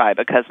more shy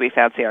because we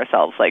fancy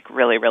ourselves like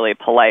really, really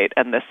polite,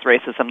 and this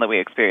racism that we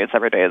experience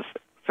every day is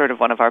sort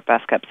of one of our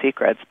best-kept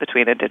secrets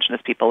between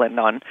Indigenous people and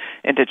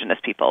non-Indigenous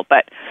people.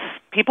 But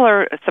people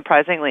are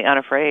surprisingly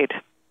unafraid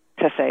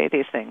to say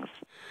these things.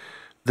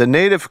 The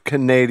Native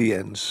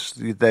Canadians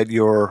that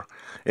your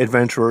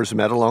adventurers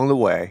met along the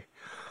way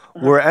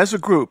were, as a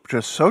group,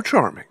 just so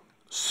charming,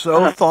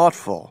 so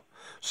thoughtful,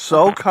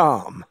 so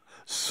calm,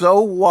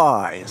 so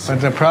wise.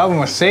 But the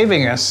problem with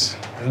saving us,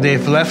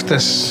 they've left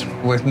us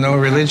with no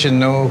religion,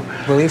 no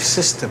belief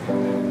system.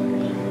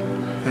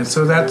 And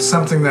so that's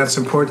something that's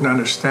important to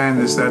understand,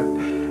 is that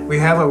we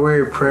have a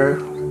way of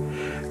prayer.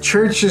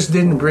 Churches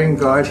didn't bring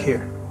God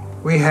here.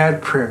 We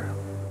had prayer.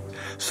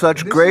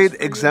 Such great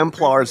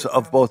exemplars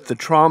of both the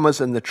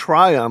traumas and the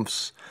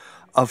triumphs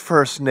of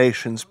First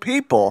Nations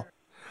people.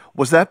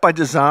 Was that by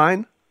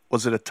design?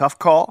 Was it a tough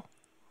call?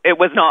 It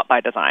was not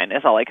by design,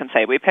 is all I can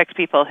say. We picked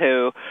people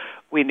who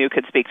we knew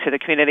could speak to the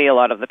community. A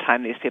lot of the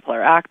time these people are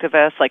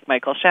activists, like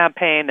Michael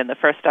Champagne in the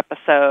first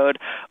episode,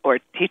 or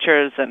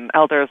teachers and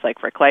elders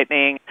like Rick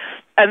Lightning.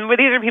 And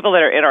these are people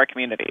that are in our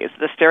communities.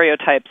 The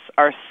stereotypes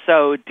are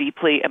so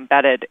deeply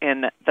embedded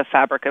in the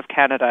fabric of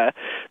Canada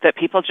that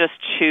people just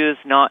choose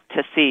not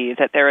to see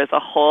that there is a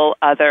whole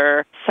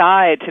other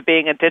side to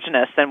being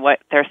Indigenous than what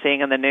they're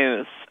seeing in the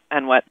news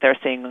and what they're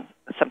seeing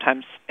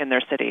sometimes in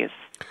their cities.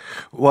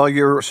 Well,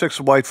 your 6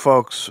 white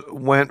folks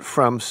went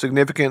from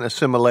significant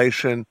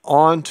assimilation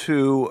on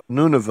to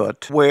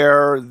Nunavut,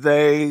 where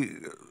they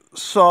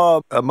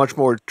saw a much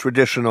more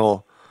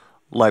traditional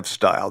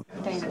lifestyle.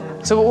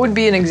 So what would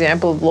be an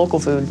example of local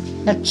food?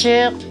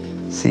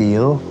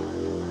 Seal.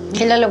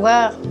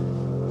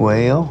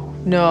 Whale.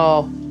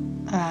 No.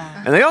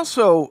 And they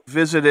also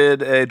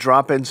visited a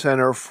drop-in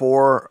center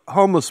for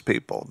homeless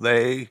people.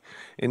 They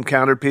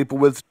encountered people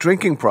with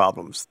drinking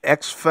problems,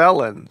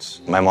 ex-felons.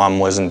 My mom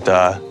wasn't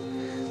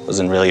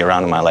really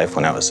around in my life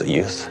when I was a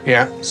youth.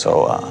 Yeah.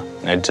 So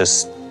I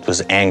just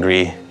was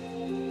angry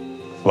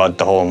about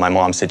my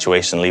mom's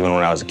situation, leaving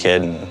when I was a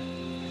kid.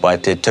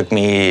 But it took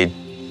me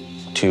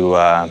to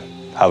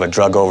have a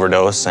drug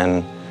overdose,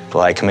 and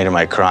I committed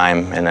my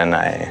crime, and then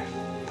I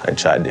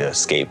tried to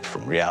escape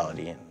from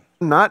reality.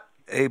 Not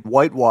a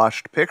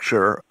whitewashed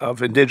picture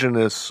of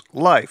Indigenous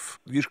life.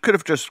 You could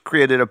have just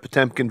created a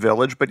Potemkin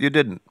village, but you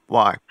didn't.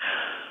 Why?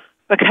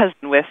 Because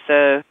with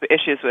the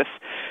issues with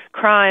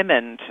crime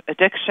and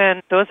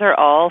addiction, those are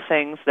all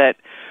things that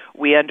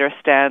we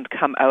understand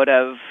come out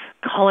of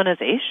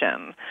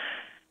colonization.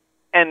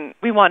 And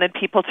we wanted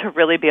people to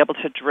really be able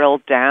to drill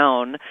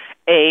down,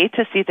 A,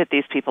 to see that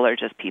these people are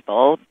just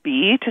people,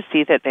 B, to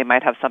see that they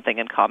might have something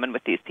in common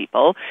with these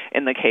people.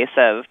 In the case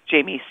of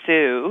Jamie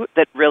Sue,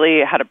 that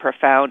really had a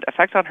profound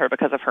effect on her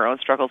because of her own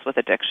struggles with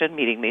addiction,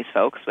 meeting these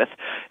folks with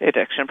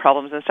addiction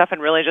problems and stuff,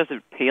 and really just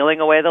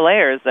peeling away the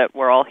layers that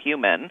we're all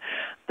human.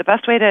 The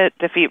best way to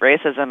defeat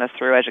racism is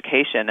through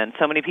education, and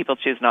so many people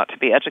choose not to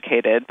be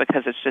educated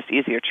because it's just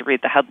easier to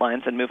read the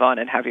headlines and move on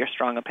and have your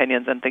strong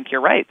opinions and think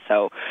you're right.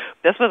 So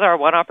this was our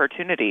one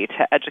opportunity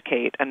to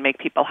educate and make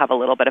people have a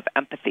little bit of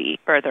empathy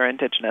for their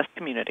Indigenous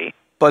community.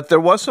 But there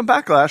was some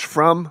backlash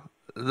from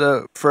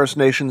the First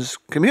Nations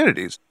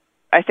communities.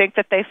 I think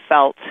that they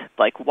felt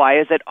like, why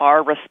is it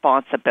our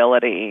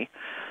responsibility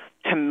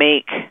to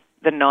make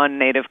the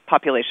non-Native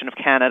population of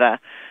Canada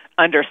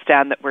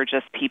understand that we're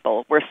just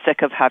people? We're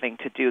sick of having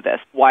to do this.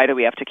 Why do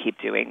we have to keep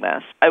doing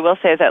this? I will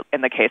say that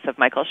in the case of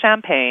Michael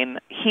Champagne,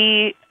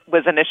 he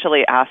was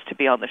initially asked to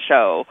be on the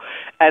show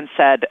and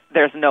said,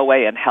 there's no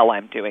way in hell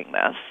I'm doing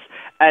this.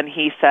 And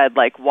he said,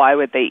 like, why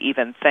would they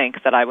even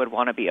think that I would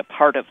want to be a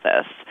part of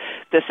this?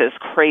 This is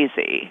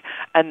crazy.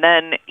 And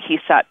then he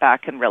sat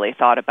back and really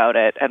thought about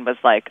it and was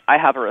like, I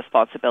have a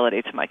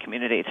responsibility to my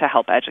community to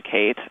help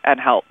educate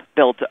and help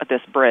build this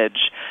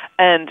bridge.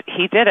 And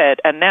he did it.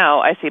 And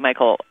now I see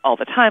Michael all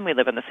the time. We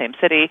live in the same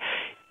city.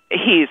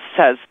 He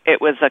says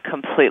it was a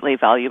completely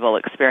valuable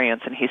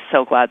experience, and he's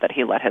so glad that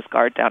he let his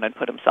guard down and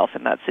put himself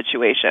in that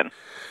situation.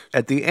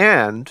 At the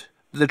end,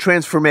 the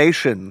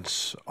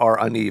transformations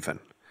are uneven.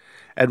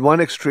 At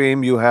one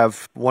extreme, you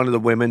have one of the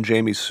women,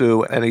 Jamie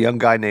Sue, and a young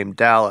guy named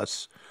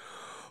Dallas,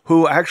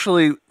 who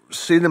actually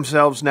see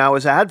themselves now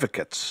as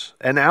advocates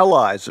and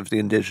allies of the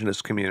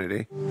Indigenous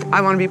community. I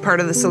want to be part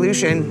of the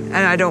solution, and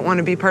I don't want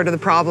to be part of the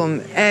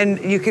problem. And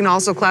you can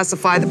also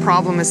classify the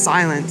problem as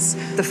silence.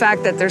 The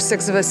fact that there's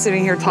 6 of us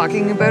sitting here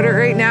talking about it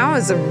right now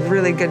is a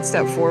really good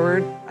step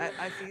forward.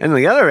 And on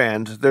the other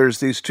end, there's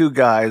these 2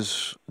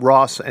 guys,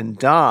 Ross and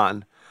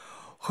Don,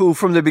 who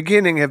from the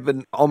beginning have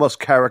been almost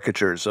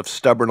caricatures of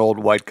stubborn old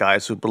white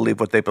guys who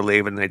believe what they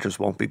believe and they just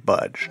won't be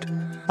budged.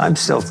 I'm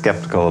still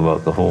skeptical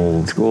about the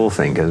whole school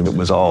thing because it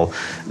was all,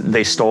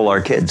 they stole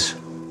our kids.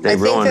 They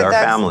ruined our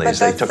families.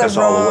 They took us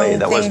all away.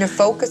 That was to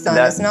focus on.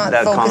 It's not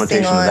that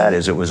focusing connotation on. Of that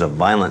is it was a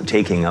violent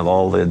taking of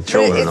all the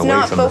children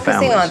away from the families. It's not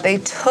focusing on. They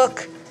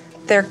took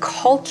their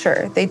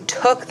culture. They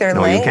took their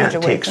language away. No, you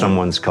can't take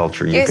someone's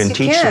culture. You can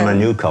teach them a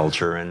new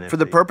culture. And for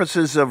the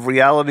purposes of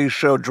reality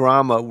show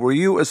drama, were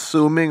you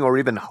assuming or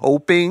even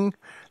hoping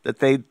that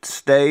they'd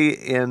stay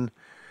in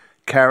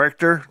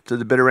character to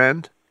the bitter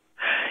end?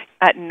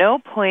 At no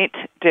point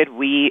did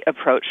we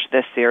approach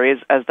this series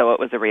as though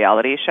it was a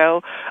reality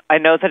show. I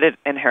know that it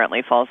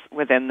inherently falls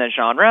within the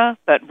genre,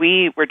 but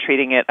we were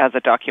treating it as a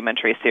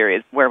documentary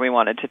series where we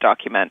wanted to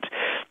document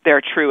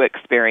their true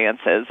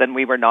experiences, and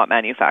we were not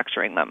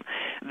manufacturing them.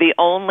 The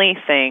only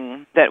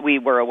thing that we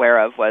were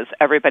aware of was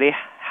everybody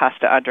has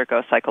to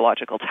undergo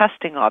psychological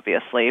testing,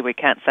 obviously. We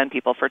can't send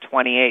people for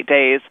 28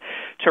 days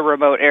to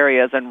remote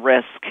areas and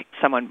risk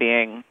someone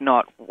being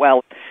not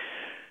well.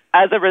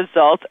 As a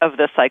result of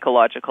the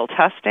psychological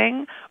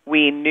testing,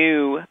 we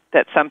knew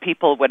that some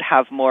people would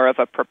have more of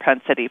a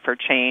propensity for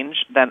change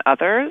than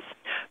others.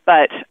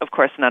 But, of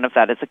course, none of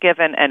that is a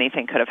given.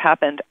 Anything could have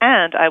happened.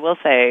 And I will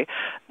say,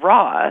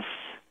 Ross,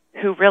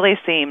 who really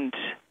seemed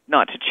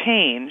not to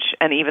change,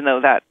 and even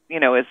though that,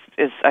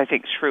 is I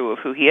think true of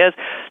who he is,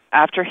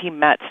 after he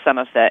met some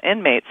of the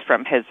inmates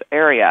from his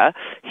area,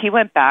 he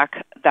went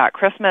back that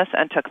Christmas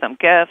and took them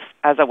gifts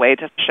as a way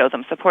to show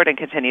them support and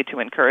continue to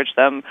encourage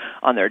them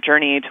on their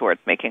journey towards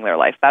making their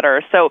life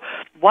better. So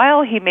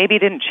while he maybe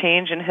didn't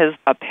change in his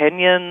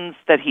opinions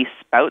that he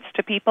spouts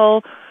to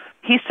people,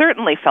 he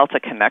certainly felt a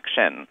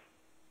connection.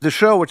 The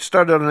show, which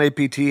started on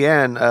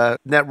APTN, a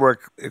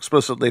network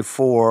explicitly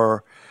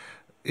for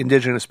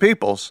Indigenous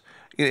peoples,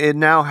 it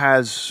now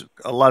has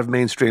a lot of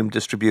mainstream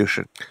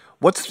distribution.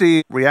 What's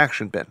the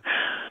reaction been?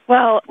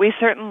 Well, we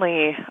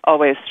certainly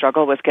always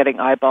struggle with getting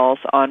eyeballs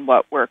on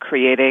what we're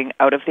creating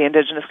out of the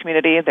Indigenous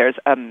community. There's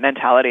a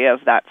mentality of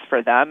that's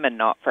for them and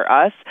not for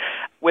us.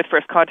 With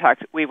First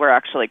Contact, we were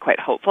actually quite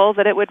hopeful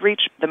that it would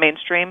reach the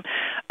mainstream,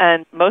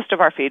 and most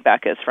of our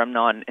feedback is from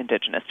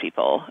non-Indigenous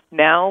people.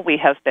 Now we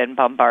have been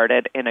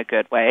bombarded in a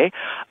good way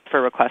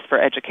for requests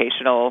for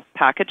educational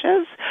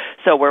packages.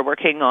 So we're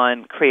working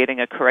on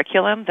creating a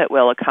curriculum that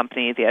will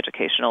accompany the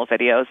educational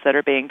videos that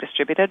are being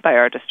distributed by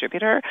our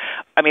distributor.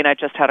 I mean, I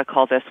just had a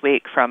call this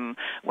week from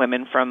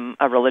women from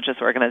a religious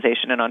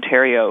organization in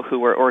Ontario who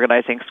were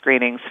organizing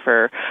screenings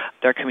for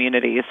their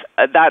communities.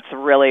 That's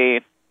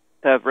really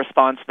the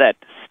response that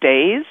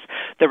stays.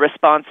 The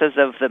responses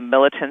of the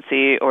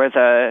militancy or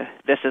the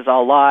 "this is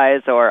all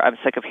lies" or "I'm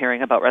sick of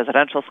hearing about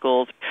residential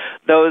schools,"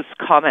 those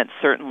comments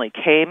certainly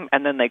came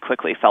and then they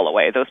quickly fell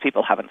away. Those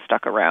people haven't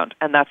stuck around,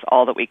 and that's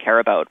all that we care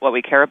about. What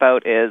we care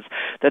about is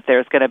that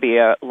there's going to be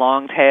a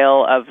long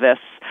tail of this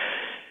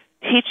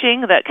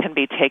teaching that can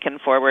be taken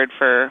forward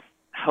for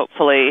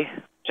hopefully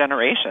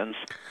generations.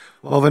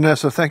 Well,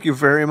 Vanessa, thank you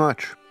very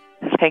much.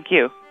 Thank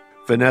you.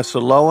 Vanessa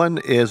Lowen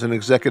is an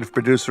executive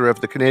producer of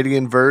the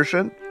Canadian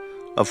version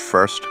of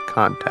First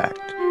Contact.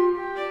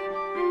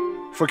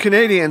 For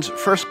Canadians,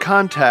 First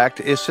Contact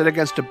is set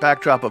against a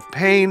backdrop of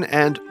pain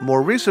and,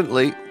 more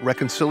recently,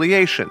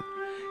 reconciliation.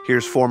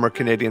 Here's former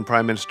Canadian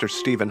Prime Minister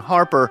Stephen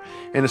Harper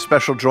in a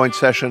special joint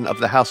session of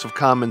the House of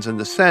Commons and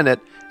the Senate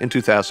in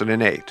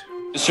 2008.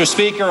 Mr.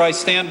 Speaker, I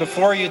stand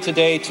before you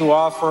today to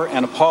offer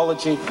an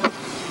apology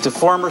to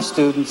former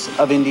students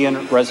of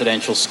Indian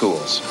residential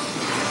schools.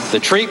 The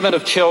treatment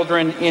of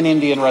children in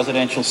Indian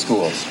residential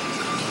schools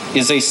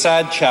is a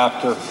sad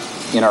chapter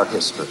in our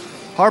history.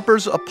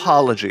 Harper's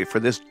apology for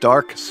this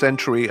dark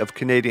century of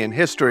Canadian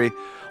history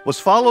was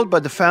followed by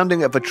the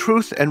founding of a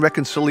Truth and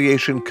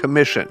Reconciliation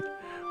Commission,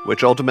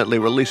 which ultimately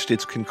released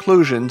its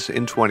conclusions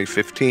in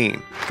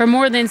 2015. For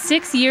more than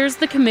 6 years,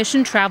 the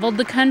commission traveled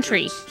the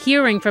country,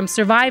 hearing from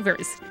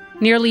survivors.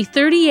 Nearly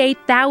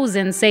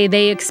 38,000 say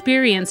they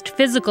experienced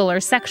physical or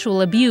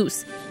sexual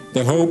abuse.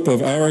 The hope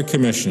of our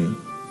commission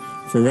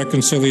for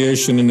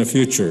reconciliation in the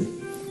future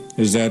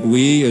is that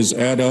we as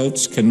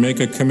adults can make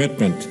a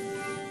commitment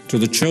to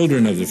the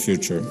children of the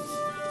future,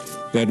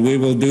 that we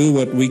will do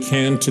what we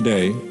can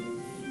today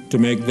to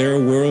make their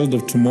world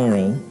of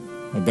tomorrow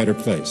a better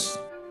place.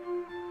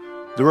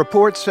 The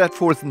report set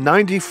forth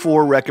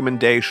 94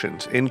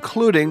 recommendations,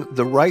 including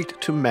the right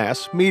to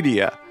mass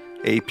media.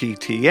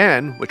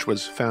 APTN, which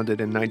was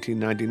founded in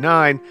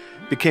 1999,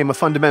 became a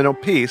fundamental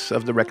piece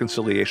of the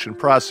reconciliation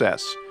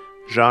process.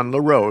 Jean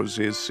LaRose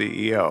is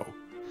CEO.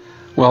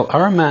 Well,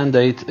 our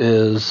mandate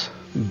is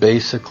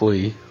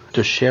basically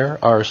to share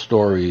our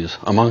stories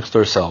amongst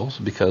ourselves,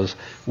 because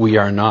we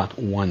are not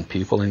one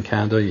people in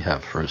Canada. You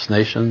have First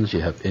Nations,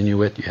 you have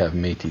Inuit, you have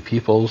Métis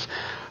peoples,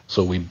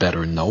 so we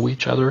better know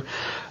each other,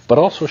 but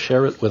also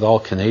share it with all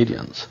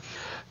Canadians.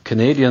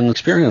 Canadian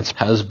experience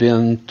has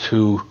been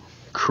to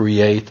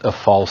create a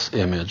false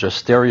image, a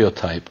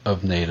stereotype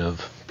of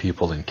Native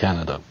people in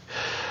Canada.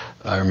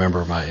 I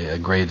remember my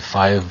grade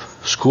 5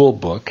 school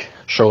book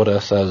showed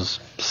us as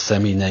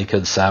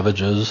semi-naked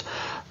savages,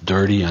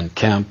 dirty and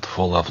unkempt,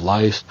 full of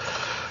lice.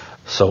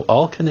 So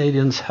all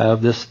Canadians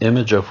have this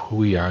image of who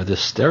we are, this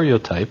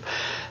stereotype,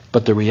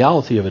 but the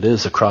reality of it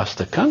is across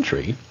the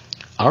country,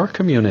 our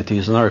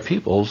communities and our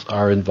peoples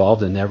are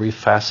involved in every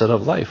facet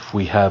of life.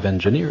 We have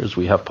engineers,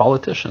 we have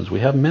politicians, we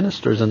have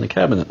ministers in the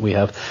cabinet, we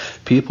have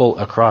people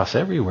across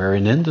everywhere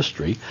in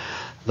industry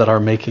that are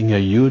making a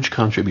huge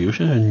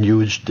contribution and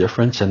huge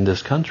difference in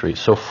this country.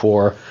 So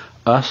for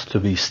us to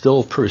be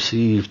still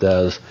perceived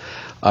as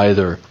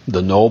either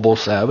the noble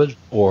savage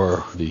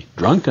or the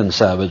drunken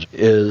savage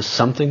is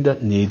something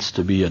that needs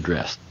to be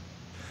addressed.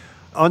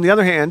 On the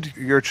other hand,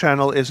 your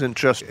channel isn't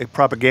just a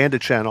propaganda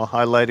channel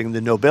highlighting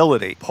the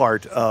nobility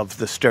part of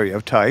the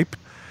stereotype.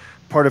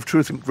 Part of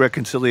Truth and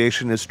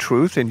Reconciliation is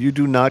truth, and you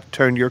do not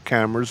turn your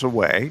cameras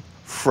away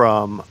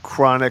from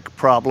chronic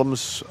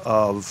problems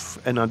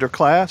of an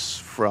underclass,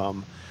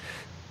 from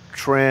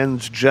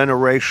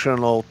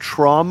transgenerational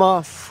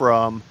trauma,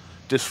 from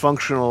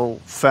dysfunctional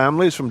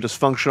families, from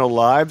dysfunctional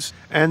lives,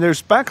 and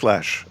there's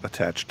backlash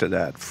attached to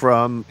that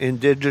from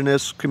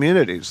Indigenous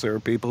communities. There are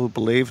people who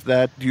believe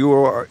that you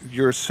are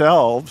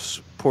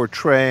yourselves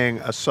portraying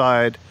a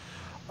side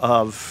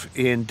of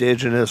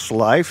Indigenous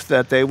life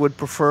that they would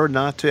prefer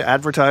not to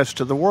advertise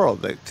to the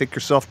world. They think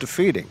you're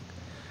self-defeating.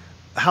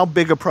 How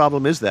big a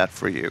problem is that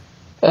for you?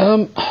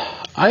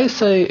 I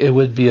say it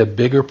would be a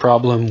bigger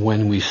problem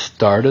when we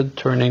started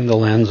turning the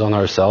lens on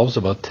ourselves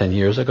about 10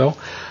 years ago.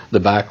 The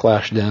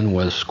backlash then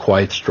was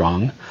quite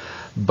strong,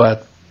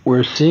 but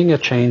we're seeing a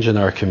change in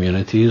our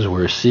communities.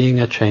 We're seeing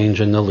a change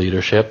in the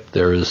leadership.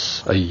 There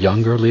is a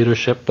younger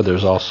leadership, but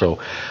there's also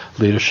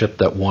leadership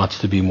that wants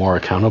to be more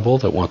accountable,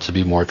 that wants to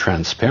be more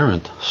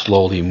transparent,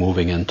 slowly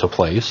moving into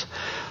place.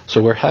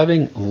 So we're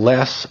having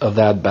less of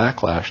that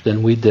backlash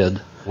than we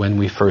did when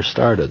we first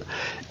started.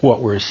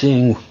 What we're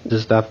seeing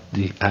is that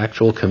the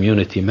actual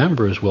community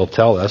members will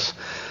tell us,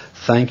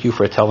 thank you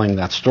for telling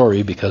that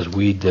story because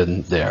we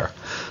didn't dare.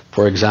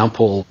 For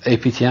example,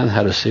 APTN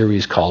had a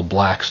series called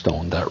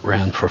Blackstone that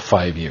ran for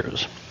 5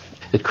 years.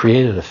 It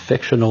created a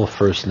fictional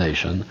First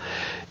Nation.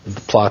 The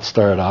plot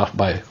started off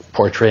by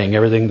portraying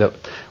everything that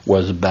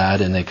was bad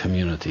in a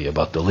community,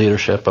 about the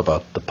leadership,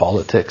 about the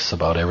politics,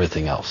 about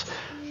everything else.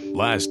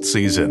 Last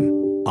season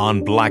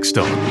on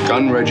Blackstone.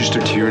 Gun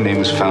registered to your name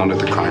was found at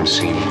the crime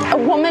scene. A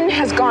woman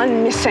has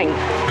gone missing.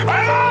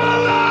 I'm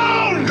all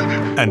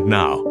alone! And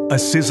now, a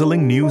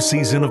sizzling new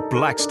season of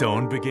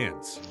Blackstone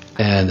begins.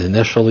 And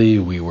initially,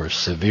 we were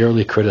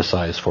severely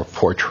criticized for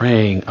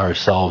portraying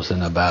ourselves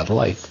in a bad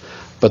light.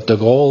 But the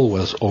goal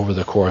was, over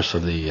the course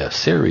of the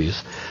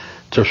series,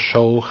 to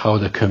show how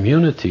the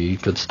community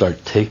could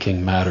start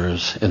taking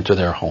matters into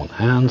their own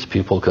hands.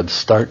 People could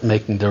start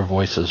making their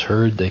voices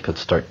heard. They could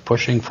start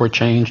pushing for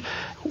change.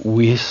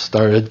 We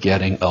started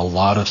getting a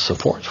lot of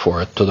support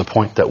for it, to the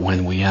point that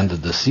when we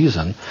ended the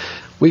season,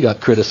 we got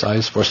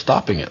criticized for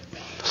stopping it.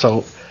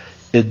 So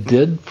it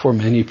did, for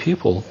many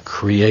people,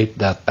 create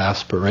that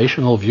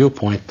aspirational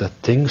viewpoint that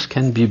things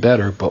can be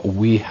better, but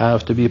we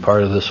have to be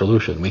part of the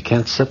solution. We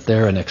can't sit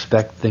there and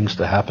expect things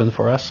to happen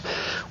for us.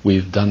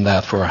 We've done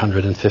that for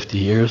 150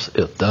 years.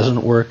 It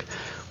doesn't work.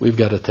 We've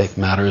got to take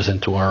matters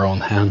into our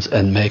own hands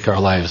and make our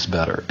lives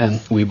better.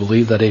 And we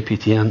believe that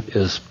APTN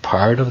is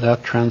part of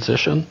that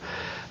transition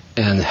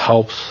and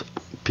helps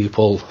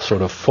people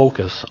sort of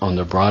focus on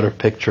the broader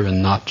picture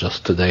and not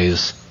just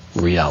today's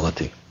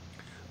reality.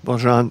 Well,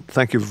 Jean,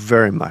 thank you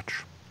very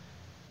much.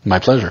 My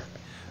pleasure.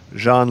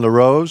 Jean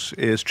LaRose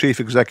is Chief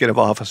Executive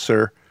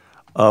Officer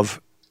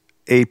of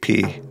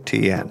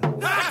APTN.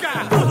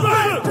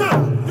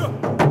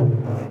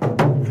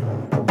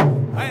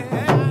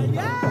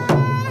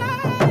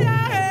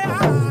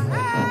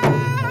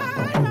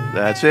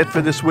 That's it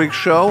for this week's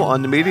show.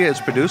 On the Media is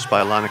produced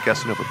by Alana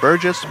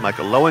Casanova-Burgess,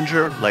 Michael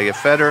Lowinger, Leah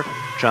Feder,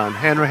 John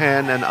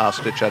Hanrahan, and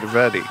Asta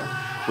Chaturvedi.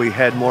 We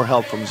had more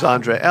help from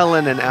Zandra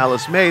Ellen and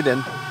Alice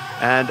Maiden,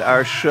 and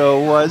our show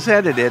was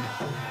edited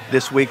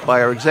this week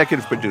by our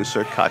executive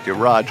producer, Katya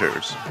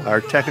Rogers.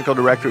 Our technical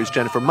director is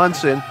Jennifer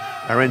Munson.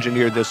 Our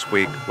engineer this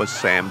week was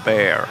Sam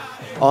Baer.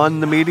 On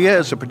the Media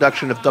is a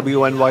production of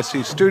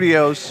WNYC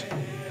Studios.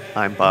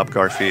 I'm Bob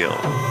Garfield.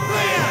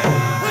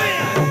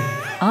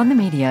 On the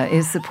Media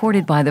is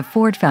supported by the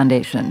Ford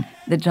Foundation,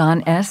 the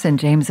John S. and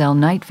James L.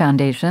 Knight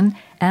Foundation,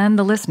 and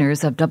the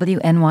listeners of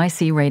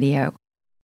WNYC Radio.